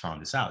 and I just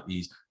found this out,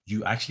 is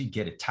you actually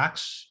get a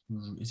tax,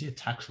 is it a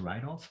tax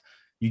write-off?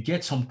 You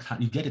get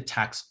a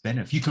tax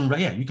benefit. You can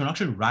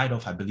actually write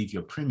off, I believe,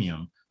 your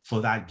premium for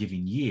that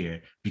given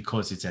year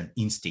because it's an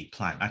in-state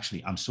plan.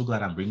 Actually, I'm so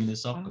glad I'm bringing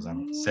this up because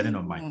I'm setting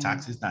up my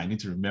taxes now. I need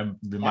to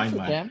remind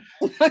my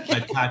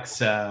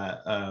tax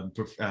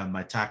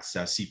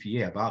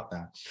CPA about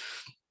that.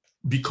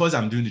 Because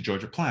I'm doing the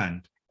Georgia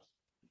plan,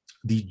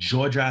 the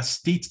Georgia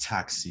state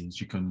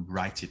taxes, you can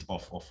write it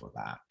off of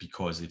that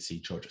because it's a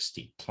Georgia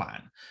state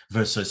plan,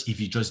 versus if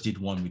you just did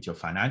one with your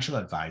financial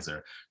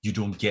advisor, you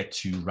don't get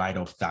to write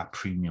off that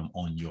premium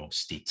on your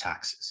state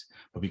taxes.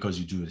 But because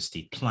you do a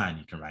state plan,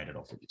 you can write it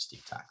off with your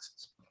state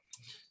taxes.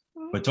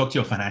 But talk to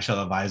your financial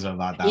advisor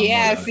about that.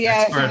 Yes.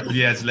 Expert.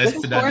 Yes, let's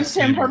put that. For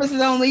term purposes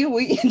only.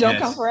 We don't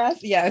come for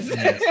us. Yes.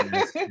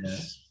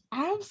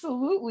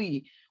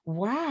 Absolutely.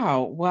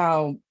 Wow.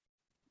 Well,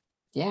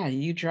 yeah,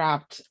 you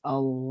dropped a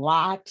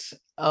lot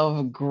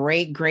of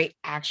great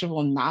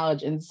actionable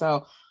knowledge. And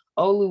so,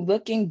 Olu,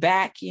 looking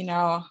back,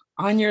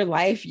 on your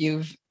life,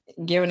 you've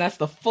given us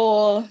the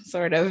full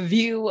sort of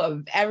view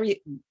of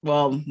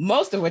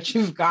most of what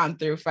you've gone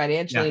through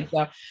financially.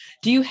 So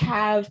do you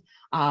have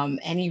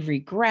any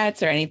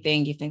regrets or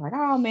anything you think like,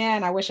 oh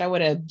man, I wish I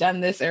would have done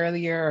this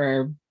earlier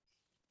or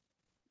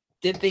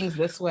did things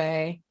this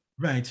way?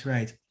 Right.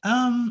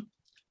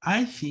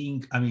 I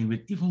think,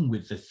 even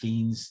with the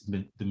things,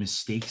 the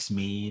mistakes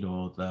made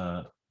or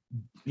the,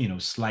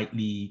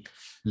 slightly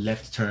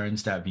left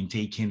turns that have been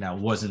taken that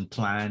wasn't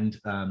planned,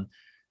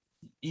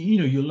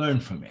 you learn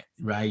from it,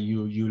 right?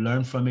 You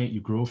learn from it, you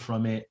grow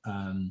from it.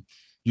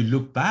 You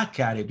look back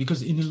at it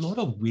because in a lot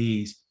of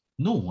ways,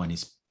 no one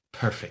is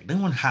perfect. No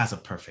one has a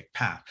perfect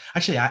path.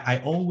 Actually,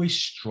 I always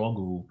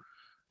struggle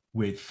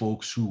with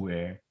folks who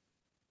were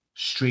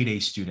straight A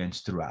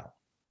students throughout.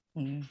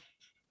 Mm-hmm.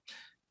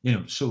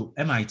 So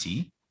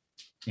MIT,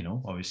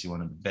 obviously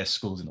one of the best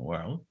schools in the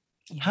world,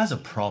 has a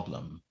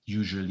problem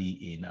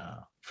usually in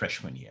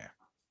freshman year.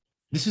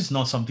 This is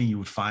not something you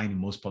would find in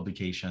most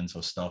publications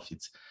or stuff.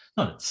 It's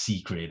not a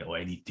secret or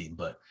anything,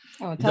 but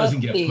it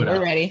doesn't get put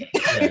out. Ready.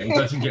 It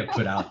doesn't get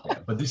put out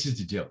there. But this is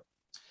the deal.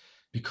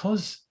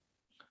 Because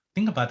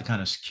think about the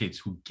kind of kids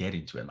who get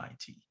into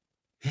MIT.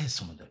 They're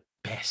some of the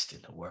best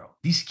in the world.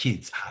 These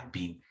kids have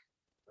been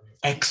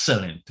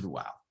excellent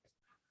throughout.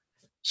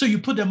 So you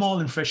put them all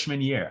in freshman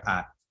year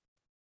at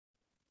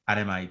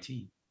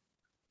MIT.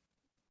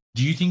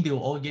 Do you think they'll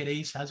all get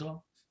A's as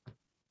well?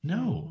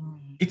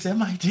 No, it's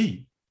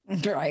MIT.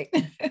 Right.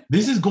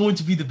 This is going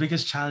to be the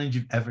biggest challenge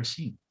you've ever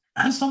seen.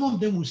 And some of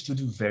them will still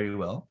do very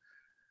well.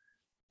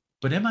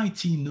 But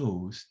MIT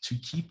knows to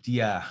keep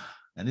the,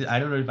 and I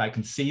don't know if I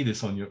can say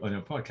this on your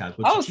podcast.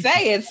 But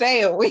say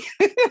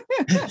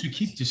it. To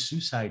keep the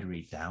suicide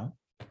rate down,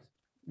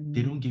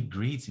 they don't give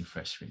grades in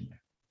freshman year.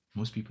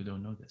 Most people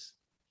don't know this.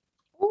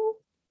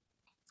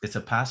 It's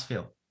a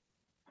pass-fail.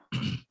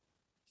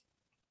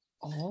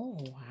 Oh,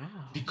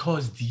 wow.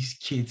 Because these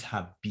kids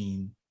have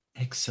been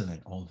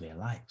excellent all their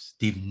lives.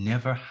 They've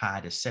never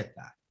had a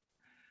setback.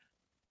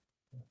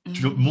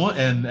 More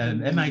and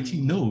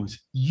MIT knows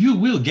you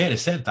will get a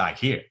setback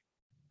here.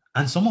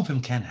 And some of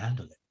them can't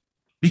handle it.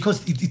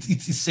 Because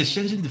it's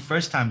essentially the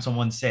first time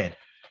someone said,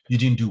 you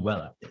didn't do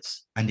well at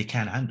this, and they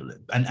can't handle it.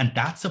 And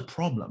that's a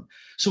problem.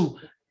 So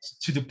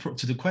to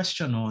the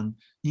question on,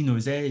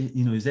 is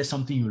there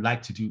something you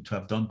like to do to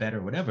have done better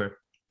or whatever?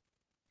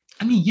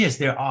 Yes,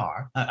 there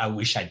are. I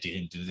wish I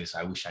didn't do this.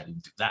 I wish I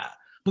didn't do that.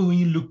 But when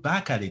you look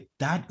back at it,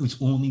 that is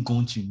only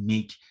going to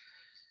make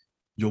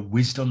your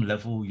wisdom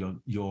level,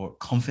 your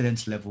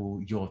confidence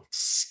level, your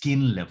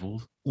skin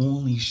level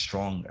only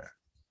stronger.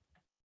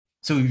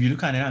 So if you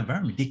look at that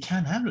environment, they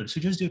can't handle it.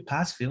 So just do a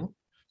pass-fail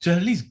to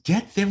at least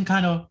get them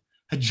kind of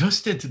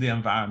adjusted to the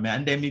environment,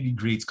 and then maybe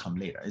grades come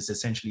later. It's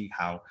essentially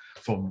how,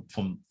 from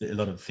a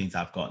lot of things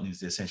I've gotten,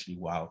 is essentially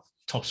how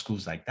top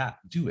schools like that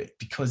do it,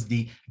 because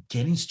they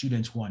getting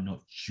students who are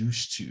not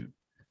used to,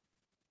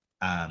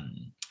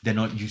 they're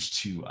not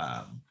used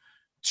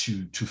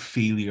to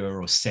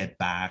failure or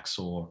setbacks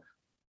or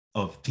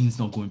of things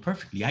not going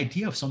perfectly. The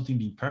idea of something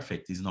being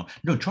perfect is not.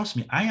 No, trust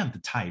me, I am the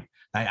type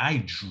that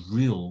I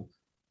drill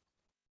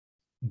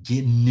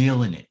get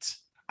nailing it.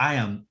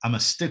 I'm a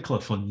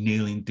stickler for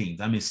nailing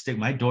things. I'm a stick.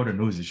 My daughter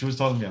knows it. She was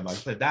telling me about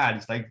it. Like, Dad,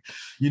 it's like,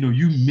 you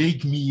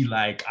make me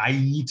like I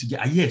need to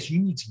get, yes, you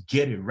need to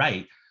get it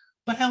right.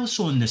 But I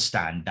also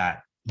understand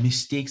that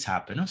mistakes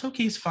happen. I was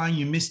okay, it's fine.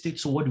 You missed it.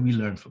 So what do we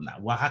learn from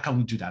that? Well, how can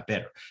we do that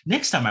better?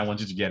 Next time I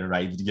want you to get it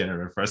right, to get it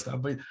right first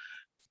time. But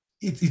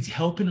it's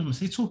helping them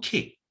say it's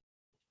okay.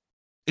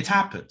 It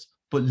happens,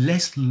 but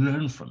let's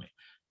learn from it.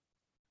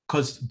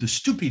 Because the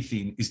stupid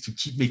thing is to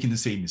keep making the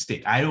same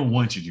mistake. I don't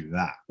want you to do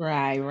that.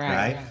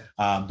 Right.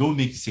 Don't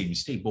make the same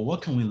mistake. But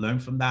what can we learn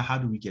from that? How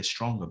do we get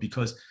stronger?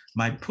 Because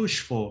my push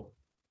for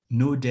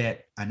no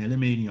debt and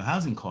eliminating your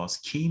housing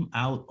costs came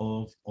out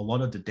of a lot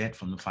of the debt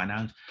from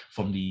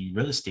the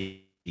real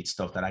estate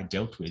stuff that I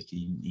dealt with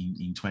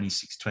in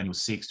 2006,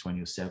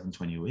 2007,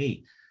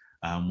 2008.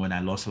 When I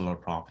lost a lot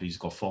of properties,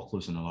 got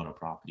foreclosed on a lot of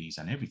properties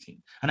and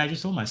everything. And I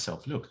just told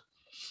myself, look,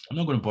 I'm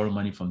not going to borrow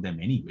money from them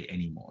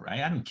anymore, right?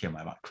 I don't care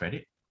about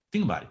credit.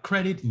 Think about it.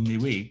 Credit, in a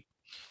way,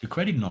 the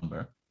credit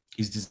number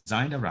is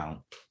designed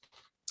around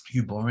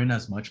you borrowing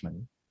as much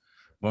money,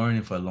 borrowing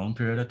it for a long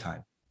period of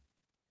time,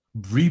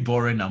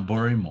 re-borrowing and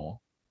borrowing more.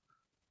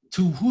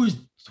 To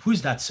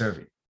who's that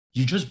serving?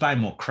 You just buy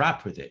more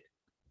crap with it,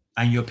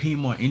 and you're paying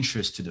more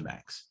interest to the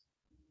banks.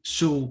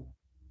 So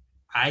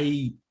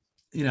I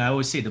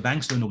always say the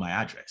banks don't know my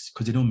address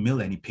because they don't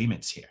mail any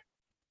payments here.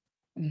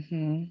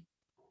 Mm-hmm.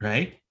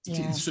 Right?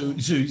 Yeah. So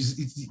it's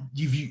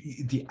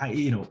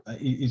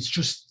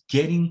just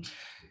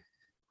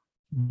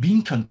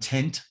being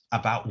content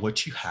about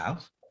what you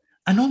have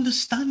and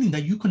understanding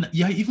that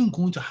you're even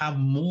going to have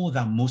more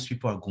than most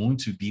people are going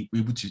to be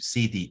able to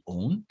say they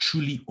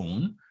truly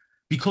own,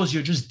 because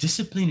you're just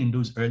disciplined in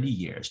those early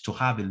years to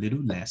have a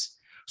little less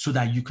so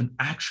that you can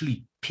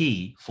actually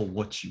pay for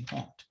what you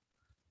want.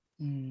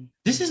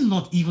 This is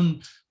not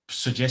even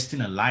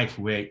suggesting a life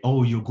where,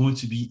 you're going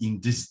to be in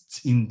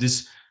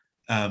this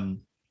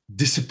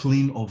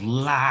discipline of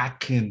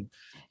lack and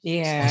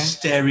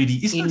austerity.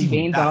 It's eating not even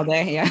beans that. all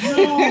day. Yeah.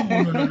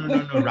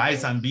 No.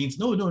 Rice and beans.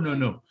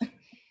 No.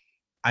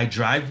 I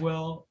drive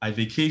well, I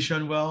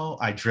vacation well,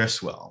 I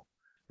dress well,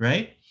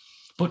 right?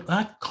 But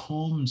that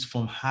comes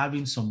from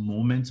having some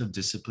moments of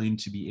discipline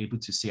to be able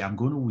to say, I'm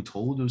going to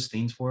withhold those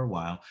things for a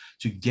while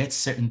to get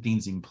certain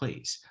things in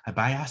place. I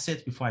buy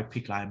assets before I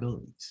pick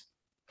liabilities,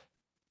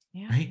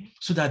 right?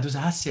 So that those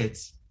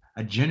assets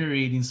are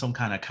generating some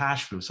kind of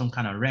cash flow, some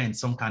kind of rent,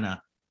 some kind of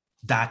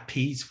that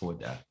pays for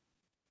the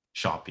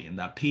shopping,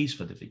 that pays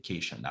for the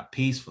vacation, that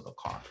pays for the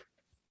car.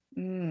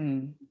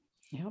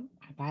 Yep.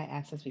 I buy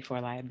assets before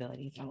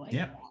liabilities. I like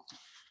that.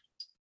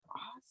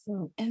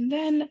 Awesome. And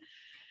then,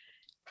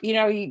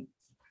 you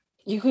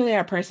clearly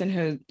are a person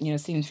who,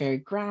 seems very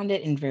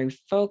grounded and very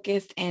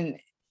focused. And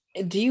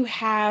do you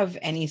have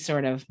any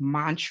sort of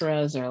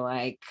mantras or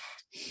like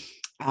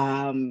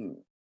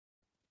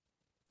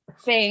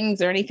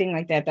things or anything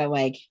like that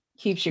like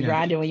keeps you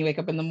grounded when you wake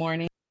up in the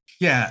morning?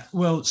 Yeah,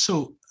 well,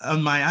 so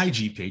on my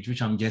IG page,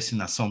 which I'm guessing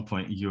at some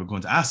point you're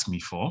going to ask me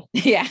for.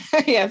 Yeah,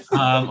 yes.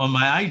 On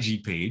my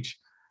IG page,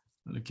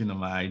 looking at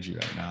my IG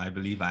right now, I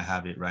believe I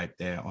have it right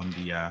there on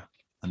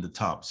the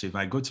top. So if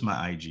I go to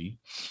my IG,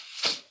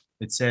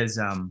 it says,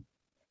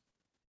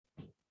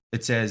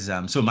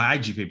 so my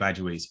IG page, by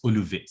the way, is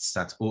Oluvitz.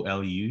 That's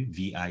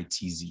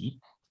OLUVITZ.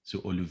 So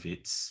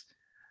Oluvitz.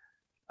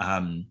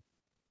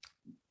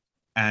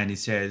 And it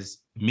says,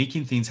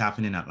 making things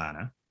happen in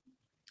Atlanta.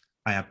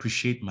 I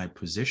appreciate my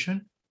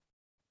position,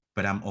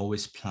 but I'm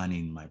always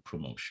planning my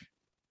promotion.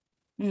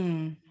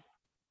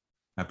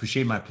 I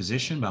appreciate my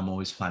position, but I'm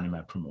always planning my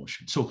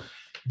promotion. So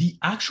the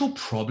actual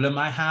problem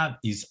I have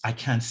is I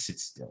can't sit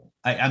still.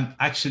 I'm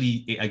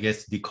actually, I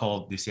guess they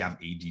say I'm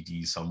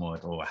ADD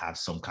somewhat, or have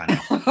some kind of.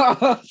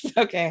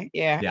 Okay,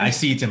 yeah. Yeah, I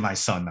see it in my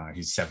son now.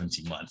 He's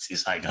 17 months.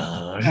 He's like,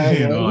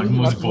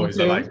 most boys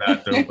are like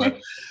that though.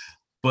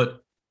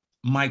 But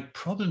my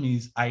problem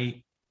is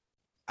I'm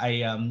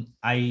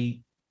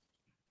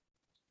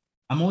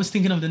always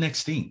thinking of the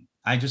next thing.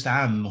 I just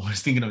am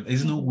always thinking of,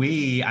 there's no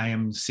way I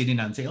am sitting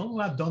and saying,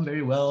 I've done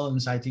very well.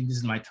 And so I think this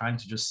is my time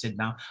to just sit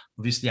down.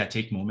 Obviously, I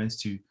take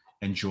moments to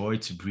enjoy,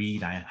 to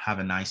breathe. I have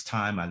a nice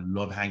time. I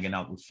love hanging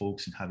out with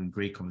folks and having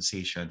great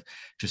conversation,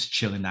 just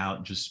chilling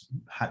out, just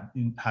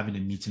having a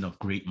meeting of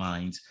great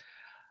minds.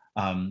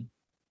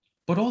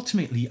 But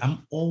ultimately,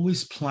 I'm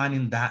always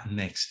planning that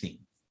next thing.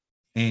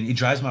 And it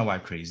drives my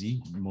wife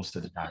crazy most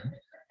of the time.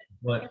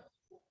 But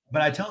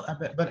I tell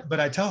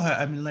her,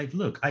 I mean, like,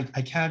 look, I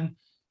can,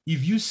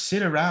 if you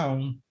sit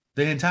around,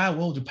 the entire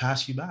world will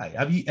pass you by.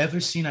 Have you ever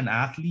seen an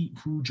athlete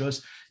who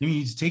just,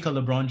 you take a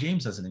LeBron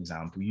James as an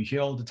example. You hear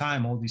all the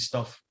time, all this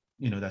stuff,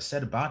 that's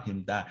said about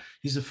him, that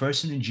he's the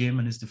first in the gym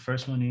and is the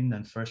first one in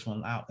and first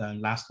one out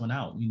and last one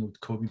out,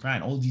 Kobe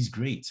Bryant, all these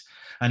greats.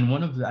 And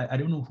one of the, I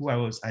don't know who I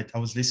was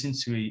listening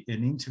to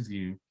an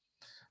interview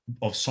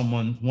of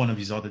one of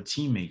his other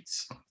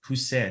teammates who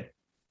said,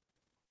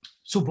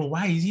 so, but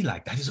why is he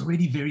like that? He's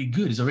already very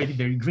good. He's already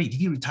very great. If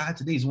he retired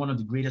today, he's one of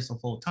the greatest of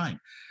all time.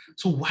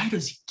 So why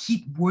does he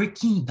keep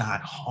working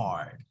that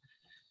hard?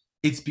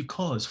 It's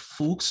because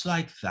folks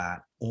like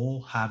that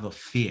all have a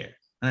fear.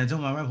 And I tell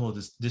my wife all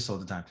this all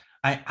the time.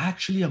 I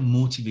actually am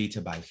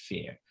motivated by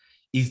fear.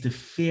 Is the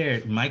fear,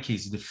 in my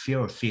case, the fear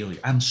of failure.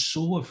 I'm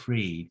so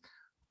afraid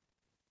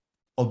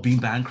of being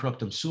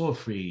bankrupt. I'm so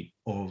afraid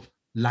of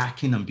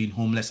lacking and being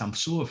homeless. I'm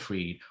so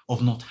afraid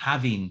of not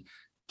having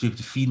to be able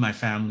to feed my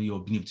family or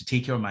being able to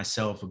take care of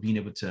myself or being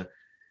able to,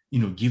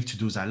 give to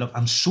those I love.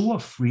 I'm so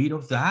afraid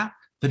of that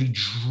it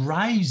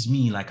drives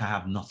me like I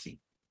have nothing.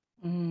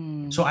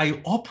 So I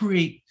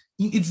operate.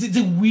 It's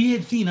a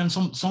weird thing, and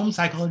some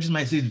psychologists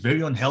might say it's a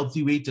very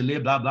unhealthy way to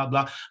live. Blah blah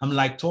blah. I'm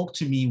like, talk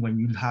to me when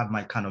you have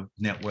my kind of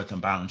net worth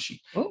and balance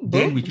sheet. Oh,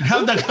 then we can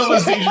have that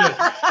conversation.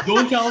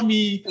 Don't tell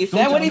me. He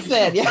said what he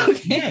said. Yeah.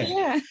 Okay.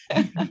 Yeah.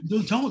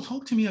 Don't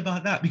talk to me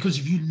about that, because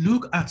if you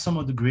look at some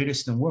of the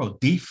greatest in the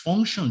world, they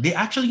function. They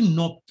actually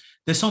not.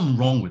 There's something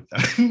wrong with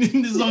that.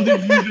 There's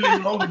something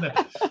usually wrong with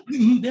that.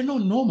 They're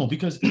not normal,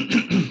 because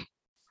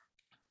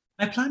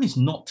my plan is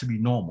not to be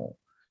normal.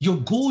 Your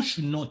goal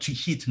should not to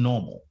hit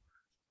normal.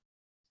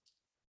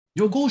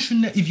 Your goal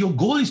shouldn't, if your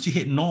goal is to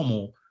hit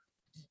normal,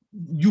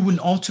 you will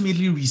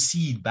ultimately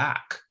recede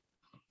back.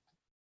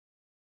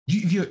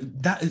 If you're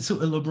that, so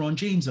LeBron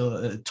James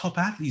or top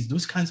athletes,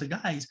 those kinds of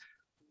guys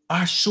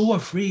are so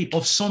afraid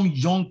of some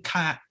young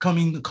cat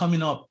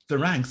coming up the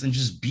ranks and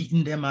just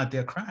beating them at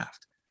their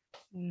craft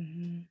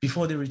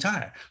before they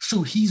retire.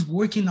 So he's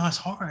working as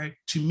hard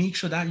to make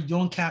sure that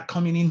young cat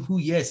coming in, who,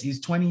 yes,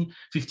 is 20,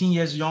 15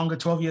 years younger,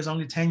 12 years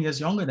younger, 10 years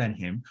younger than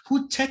him,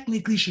 who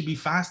technically should be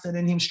faster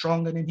than him,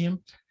 stronger than him.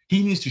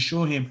 He needs to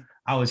show him,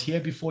 I was here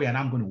before you and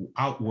I'm going to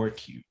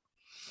outwork you.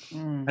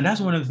 And that's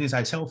one of the things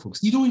I tell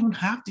folks. You don't even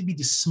have to be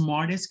the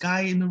smartest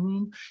guy in the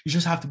room. You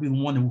just have to be the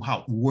one who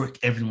outwork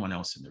everyone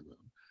else in the room.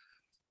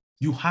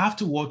 You have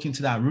to walk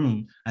into that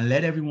room and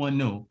let everyone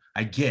know,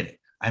 I get it.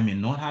 I may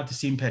not have the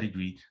same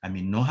pedigree. I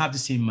may not have the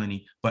same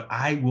money, but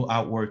I will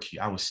outwork you.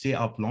 I will stay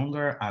up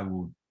longer. I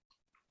will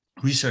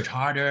research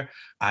harder.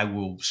 I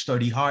will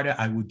study harder.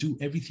 I will do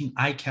everything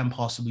I can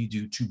possibly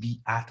do to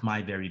be at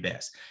my very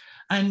best.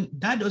 And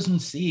that doesn't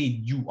say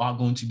you are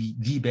going to be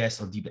the best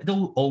of the best. There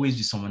will always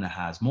be someone that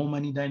has more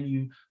money than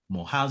you,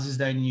 more houses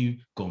than you,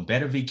 go on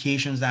better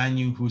vacations than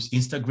you, whose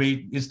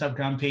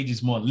Instagram page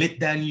is more lit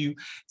than you.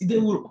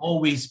 There will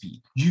always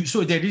be you.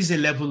 So there is a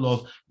level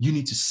of, you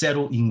need to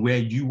settle in where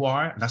you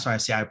are. That's why I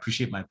say I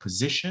appreciate my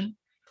position,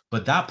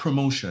 but that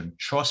promotion,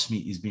 trust me,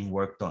 is being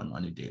worked on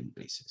a daily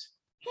basis.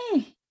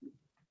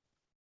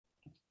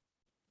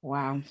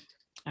 Wow.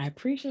 I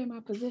appreciate my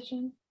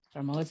position.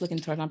 I'm always looking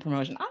towards my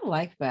promotion. I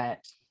like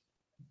that.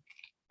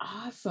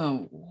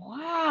 Awesome.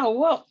 Wow.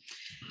 Well,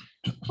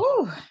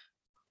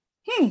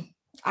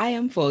 I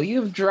am full.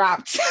 You have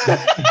dropped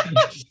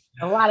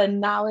a lot of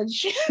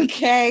knowledge.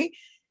 Okay.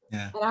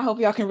 Yeah. And I hope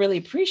y'all can really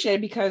appreciate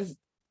it, because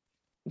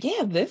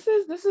this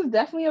is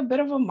definitely a bit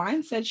of a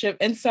mindset shift.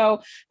 And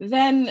so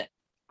then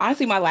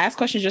honestly, my last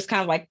question is just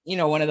kind of like,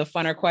 one of the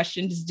funner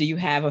questions. Do you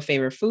have a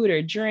favorite food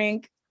or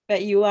drink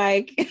that you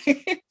like?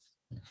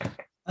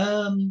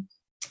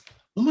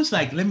 Almost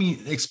like, let me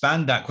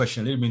expand that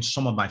question a little bit into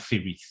some of my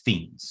favorite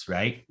things,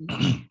 right?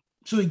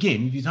 So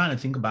again, if you're trying to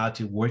think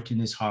about it, working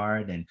this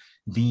hard and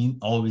being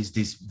always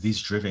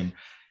this driven,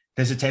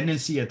 there's a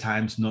tendency at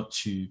times not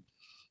to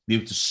be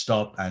able to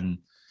stop and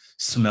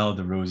smell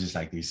the roses,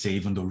 like they say,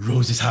 even though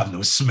roses have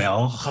no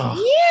smell.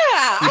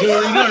 Yeah.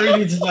 You're not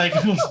really just like,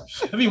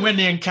 I mean, when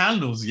they're in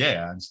candles,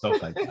 yeah, and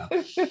stuff like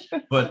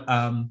that. But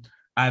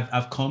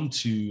I've come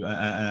to,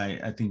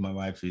 and I think my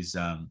wife is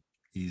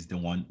the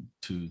one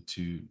to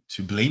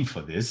blame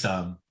for this,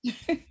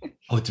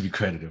 or to be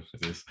credited for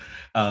this.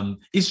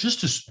 It's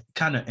just to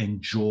kind of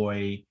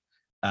enjoy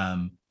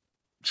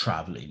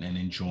traveling and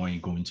enjoying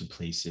going to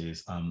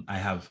places. I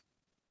have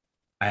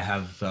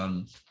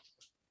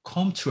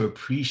come to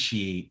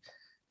appreciate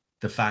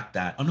the fact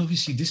that, and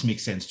obviously this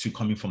makes sense too,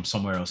 coming from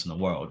somewhere else in the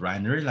world, right?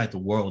 And I really like the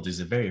world is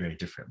a very, very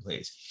different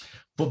place.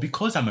 But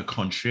because I'm a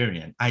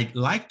contrarian, I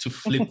like to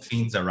flip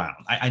things around.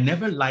 I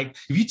never like,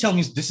 if you tell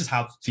me this is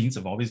how things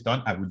have always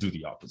done, I would do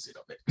the opposite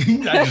of it.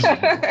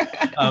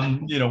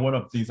 One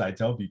of the things I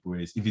tell people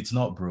is, if it's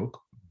not broke,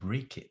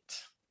 break it.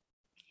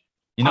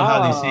 You know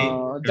how they say,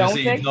 don't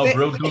fix it's not it.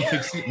 Broke, don't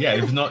fix it. Yeah,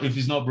 if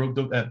it's not broke,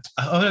 don't.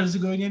 How does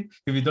it go again?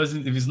 If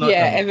it's not.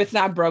 Yeah, if it's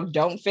not broke,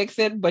 don't fix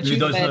it. But you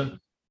said,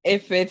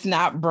 if it's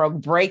not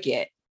broke, break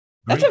it.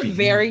 That's a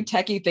very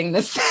techie thing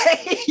to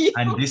say.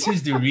 And this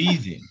is the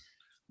reason,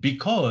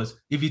 because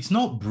if it's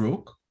not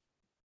broke,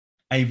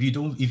 and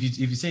if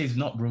you say it's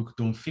not broke,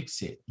 don't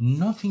fix it,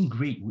 nothing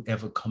great will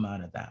ever come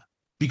out of that,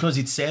 because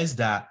it says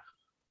that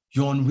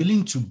you're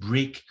unwilling to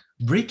break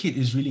it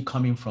is really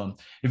coming from,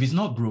 if it's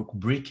not broke,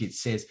 break it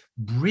says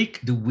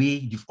break the way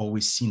you've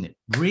always seen it,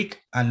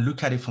 break and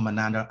look at it from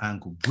another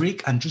angle,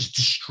 break and just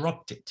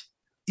disrupt it.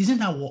 Isn't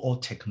that what all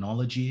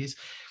technology is?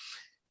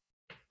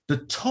 The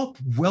top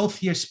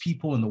wealthiest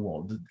people in the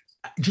world,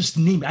 just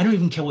name it. I don't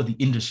even care what the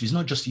industry is,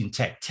 not just in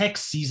tech. Tech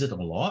sees it a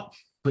lot,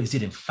 but is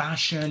it in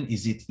fashion?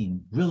 Is it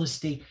in real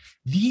estate?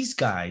 These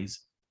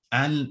guys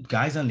and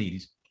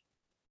ladies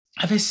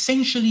have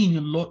essentially, in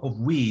a lot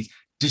of ways,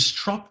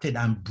 disrupted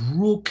and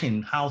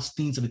broken how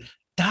things have been.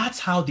 That's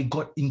how they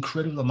got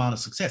incredible amount of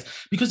success.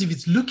 Because if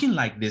it's looking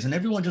like this and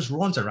everyone just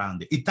runs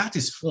around it, that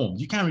is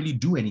formed. You can't really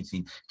do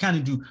anything.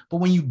 Can't do.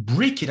 But when you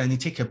break it and you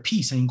take a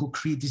piece and you go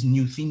create this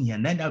new thing here,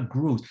 and then that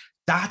grows,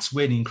 that's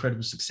where the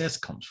incredible success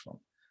comes from,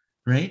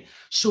 right?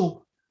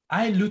 So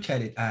I look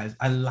at it as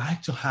I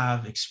like to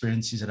have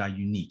experiences that are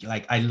unique.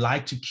 Like I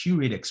like to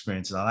curate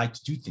experiences. I like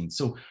to do things.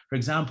 So, for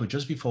example,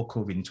 just before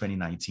COVID in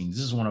 2019, this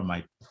is one of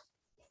my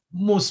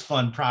most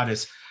fun,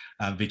 proudest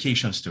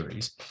vacation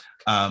stories,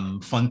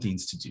 fun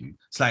things to do.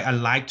 It's like I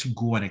like to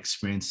go and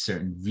experience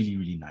certain really,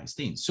 really nice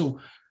things. So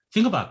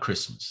think about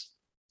Christmas.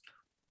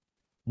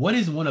 What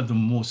is one of the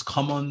most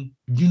common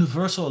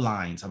universal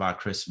lines about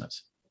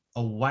Christmas?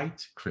 A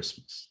white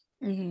Christmas.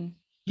 Mm-hmm.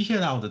 You hear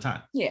that all the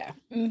time. Yeah.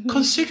 Mm-hmm.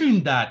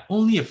 Considering that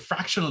only a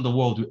fraction of the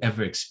world will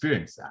ever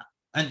experience that.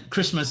 And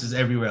Christmas is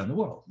everywhere in the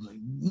world. Like,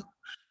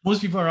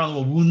 most people around the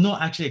world will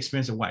not actually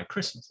experience a white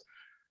Christmas.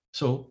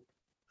 So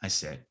I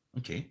said,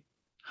 okay,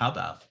 how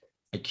about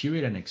I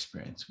curate an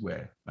experience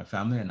where my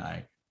family and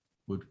I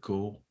would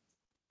go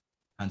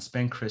and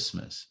spend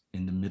Christmas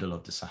in the middle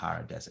of the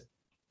Sahara Desert.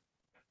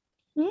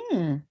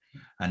 Mm.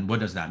 And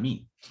what does that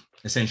mean?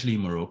 Essentially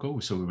in Morocco.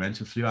 So we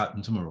flew out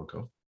into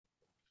Morocco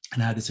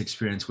and I had this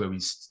experience where we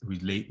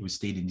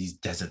stayed in these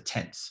desert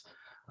tents.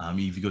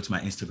 If you go to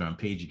my Instagram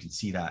page, you can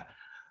see that.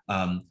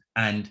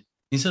 And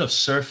instead of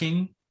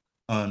surfing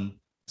on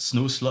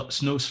snow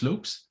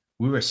slopes,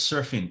 we were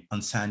surfing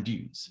on sand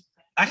dunes.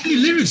 Actually,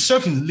 literally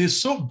surfing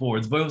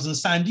surfboards, but it was on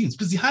sand dunes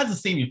because it has the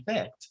same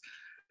effect.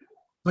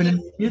 But in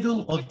the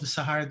middle of the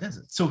Sahara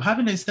Desert. So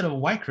having instead of a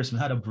white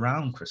Christmas, had a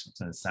brown Christmas,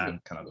 and the sand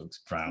kind of looks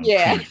brown.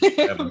 Yeah.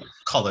 Whatever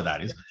color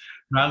that is.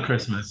 Brown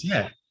Christmas,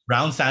 yeah.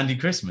 Brown sandy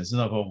Christmas,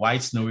 instead of a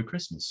white snowy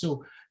Christmas.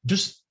 So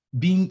just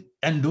being,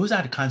 and those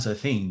are the kinds of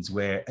things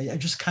where I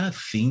just kind of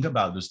think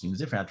about those things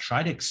different. I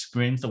try to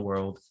experience the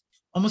world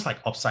almost like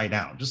upside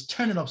down. Just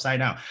turn it upside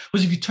down.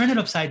 Because if you turn it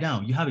upside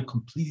down, you have a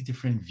completely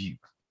different view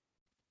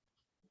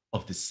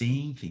of the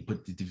same thing,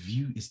 but the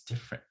view is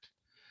different.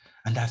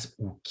 And that's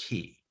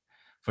okay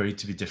for it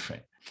to be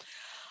different.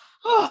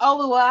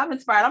 Oh, well, I'm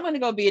inspired. I'm going to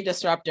go be a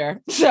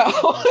disruptor. So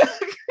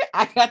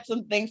I got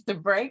some things to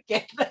break.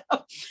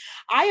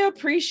 I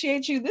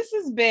appreciate you. This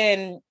has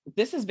been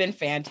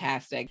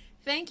fantastic.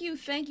 Thank you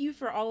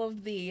for all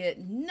of the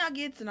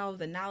nuggets and all of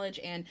the knowledge.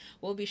 And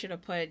we'll be sure to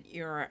put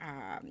your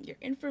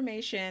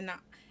information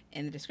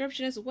in the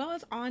description as well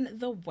as on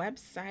the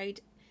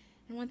website.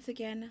 And once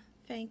again,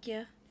 thank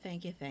you.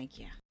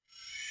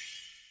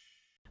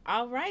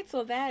 All right,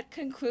 so that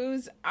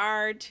concludes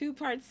our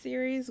 2-part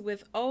series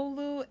with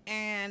Olu,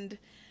 and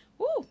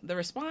the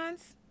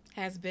response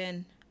has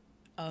been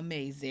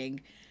amazing.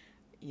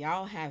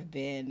 Y'all have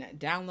been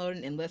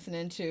downloading and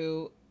listening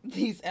to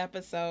these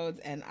episodes,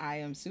 and I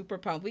am super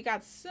pumped. We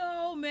got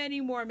so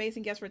many more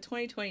amazing guests for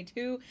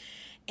 2022,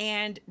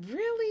 and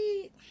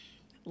really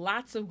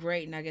lots of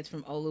great nuggets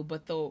from Olu.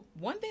 But the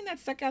one thing that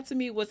stuck out to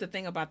me was the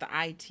thing about the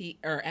IT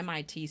or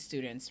MIT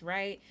students,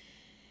 right?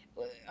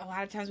 A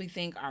lot of times we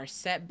think our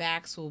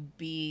setbacks will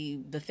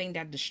be the thing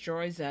that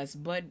destroys us,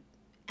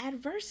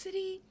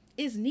 adversity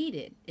is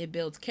needed. It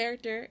builds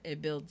character.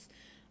 It builds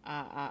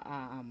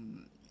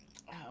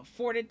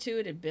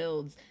fortitude. It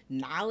builds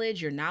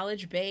knowledge, your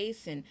knowledge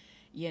base. And,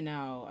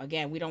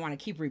 again, we don't want to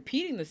keep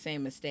repeating the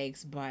same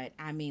mistakes, but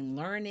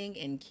learning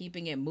and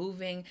keeping it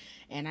moving.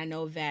 And I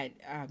know that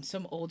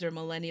some older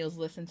millennials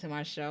listen to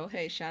my show.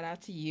 Hey, shout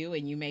out to you.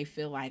 And you may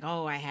feel like,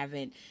 oh, I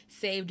haven't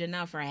saved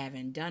enough, or I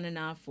haven't done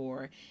enough,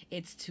 or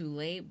it's too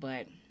late,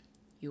 but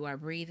you are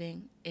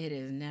breathing. It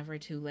is never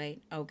too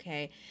late,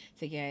 okay,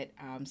 to get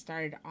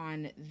started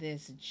on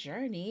this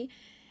journey.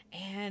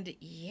 And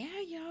yeah,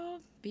 y'all,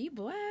 be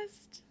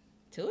blessed.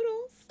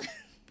 Toodles.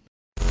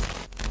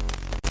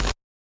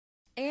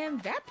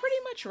 And that pretty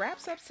much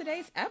wraps up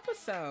today's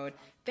episode.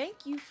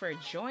 Thank you for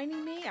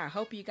joining me. I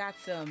hope you got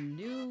some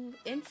new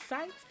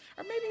insights,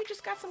 or maybe you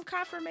just got some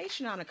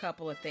confirmation on a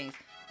couple of things.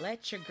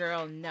 Let your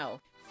girl know.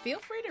 Feel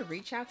free to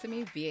reach out to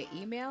me via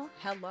email,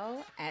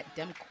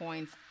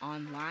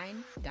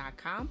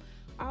 hello@demcoinsonline.com.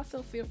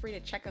 Also, feel free to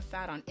check us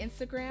out on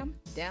Instagram,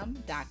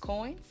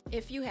 dem.coins.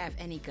 If you have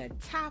any good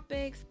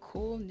topics,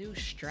 cool new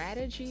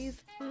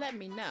strategies, let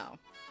me know.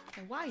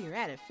 And while you're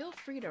at it, feel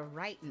free to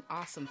write an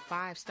awesome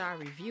 5-star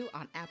review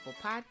on Apple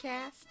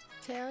Podcasts.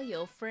 Tell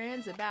your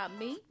friends about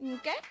me,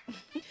 okay?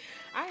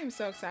 I am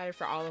so excited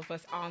for all of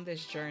us on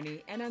this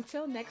journey. And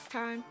until next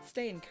time,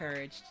 stay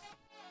encouraged.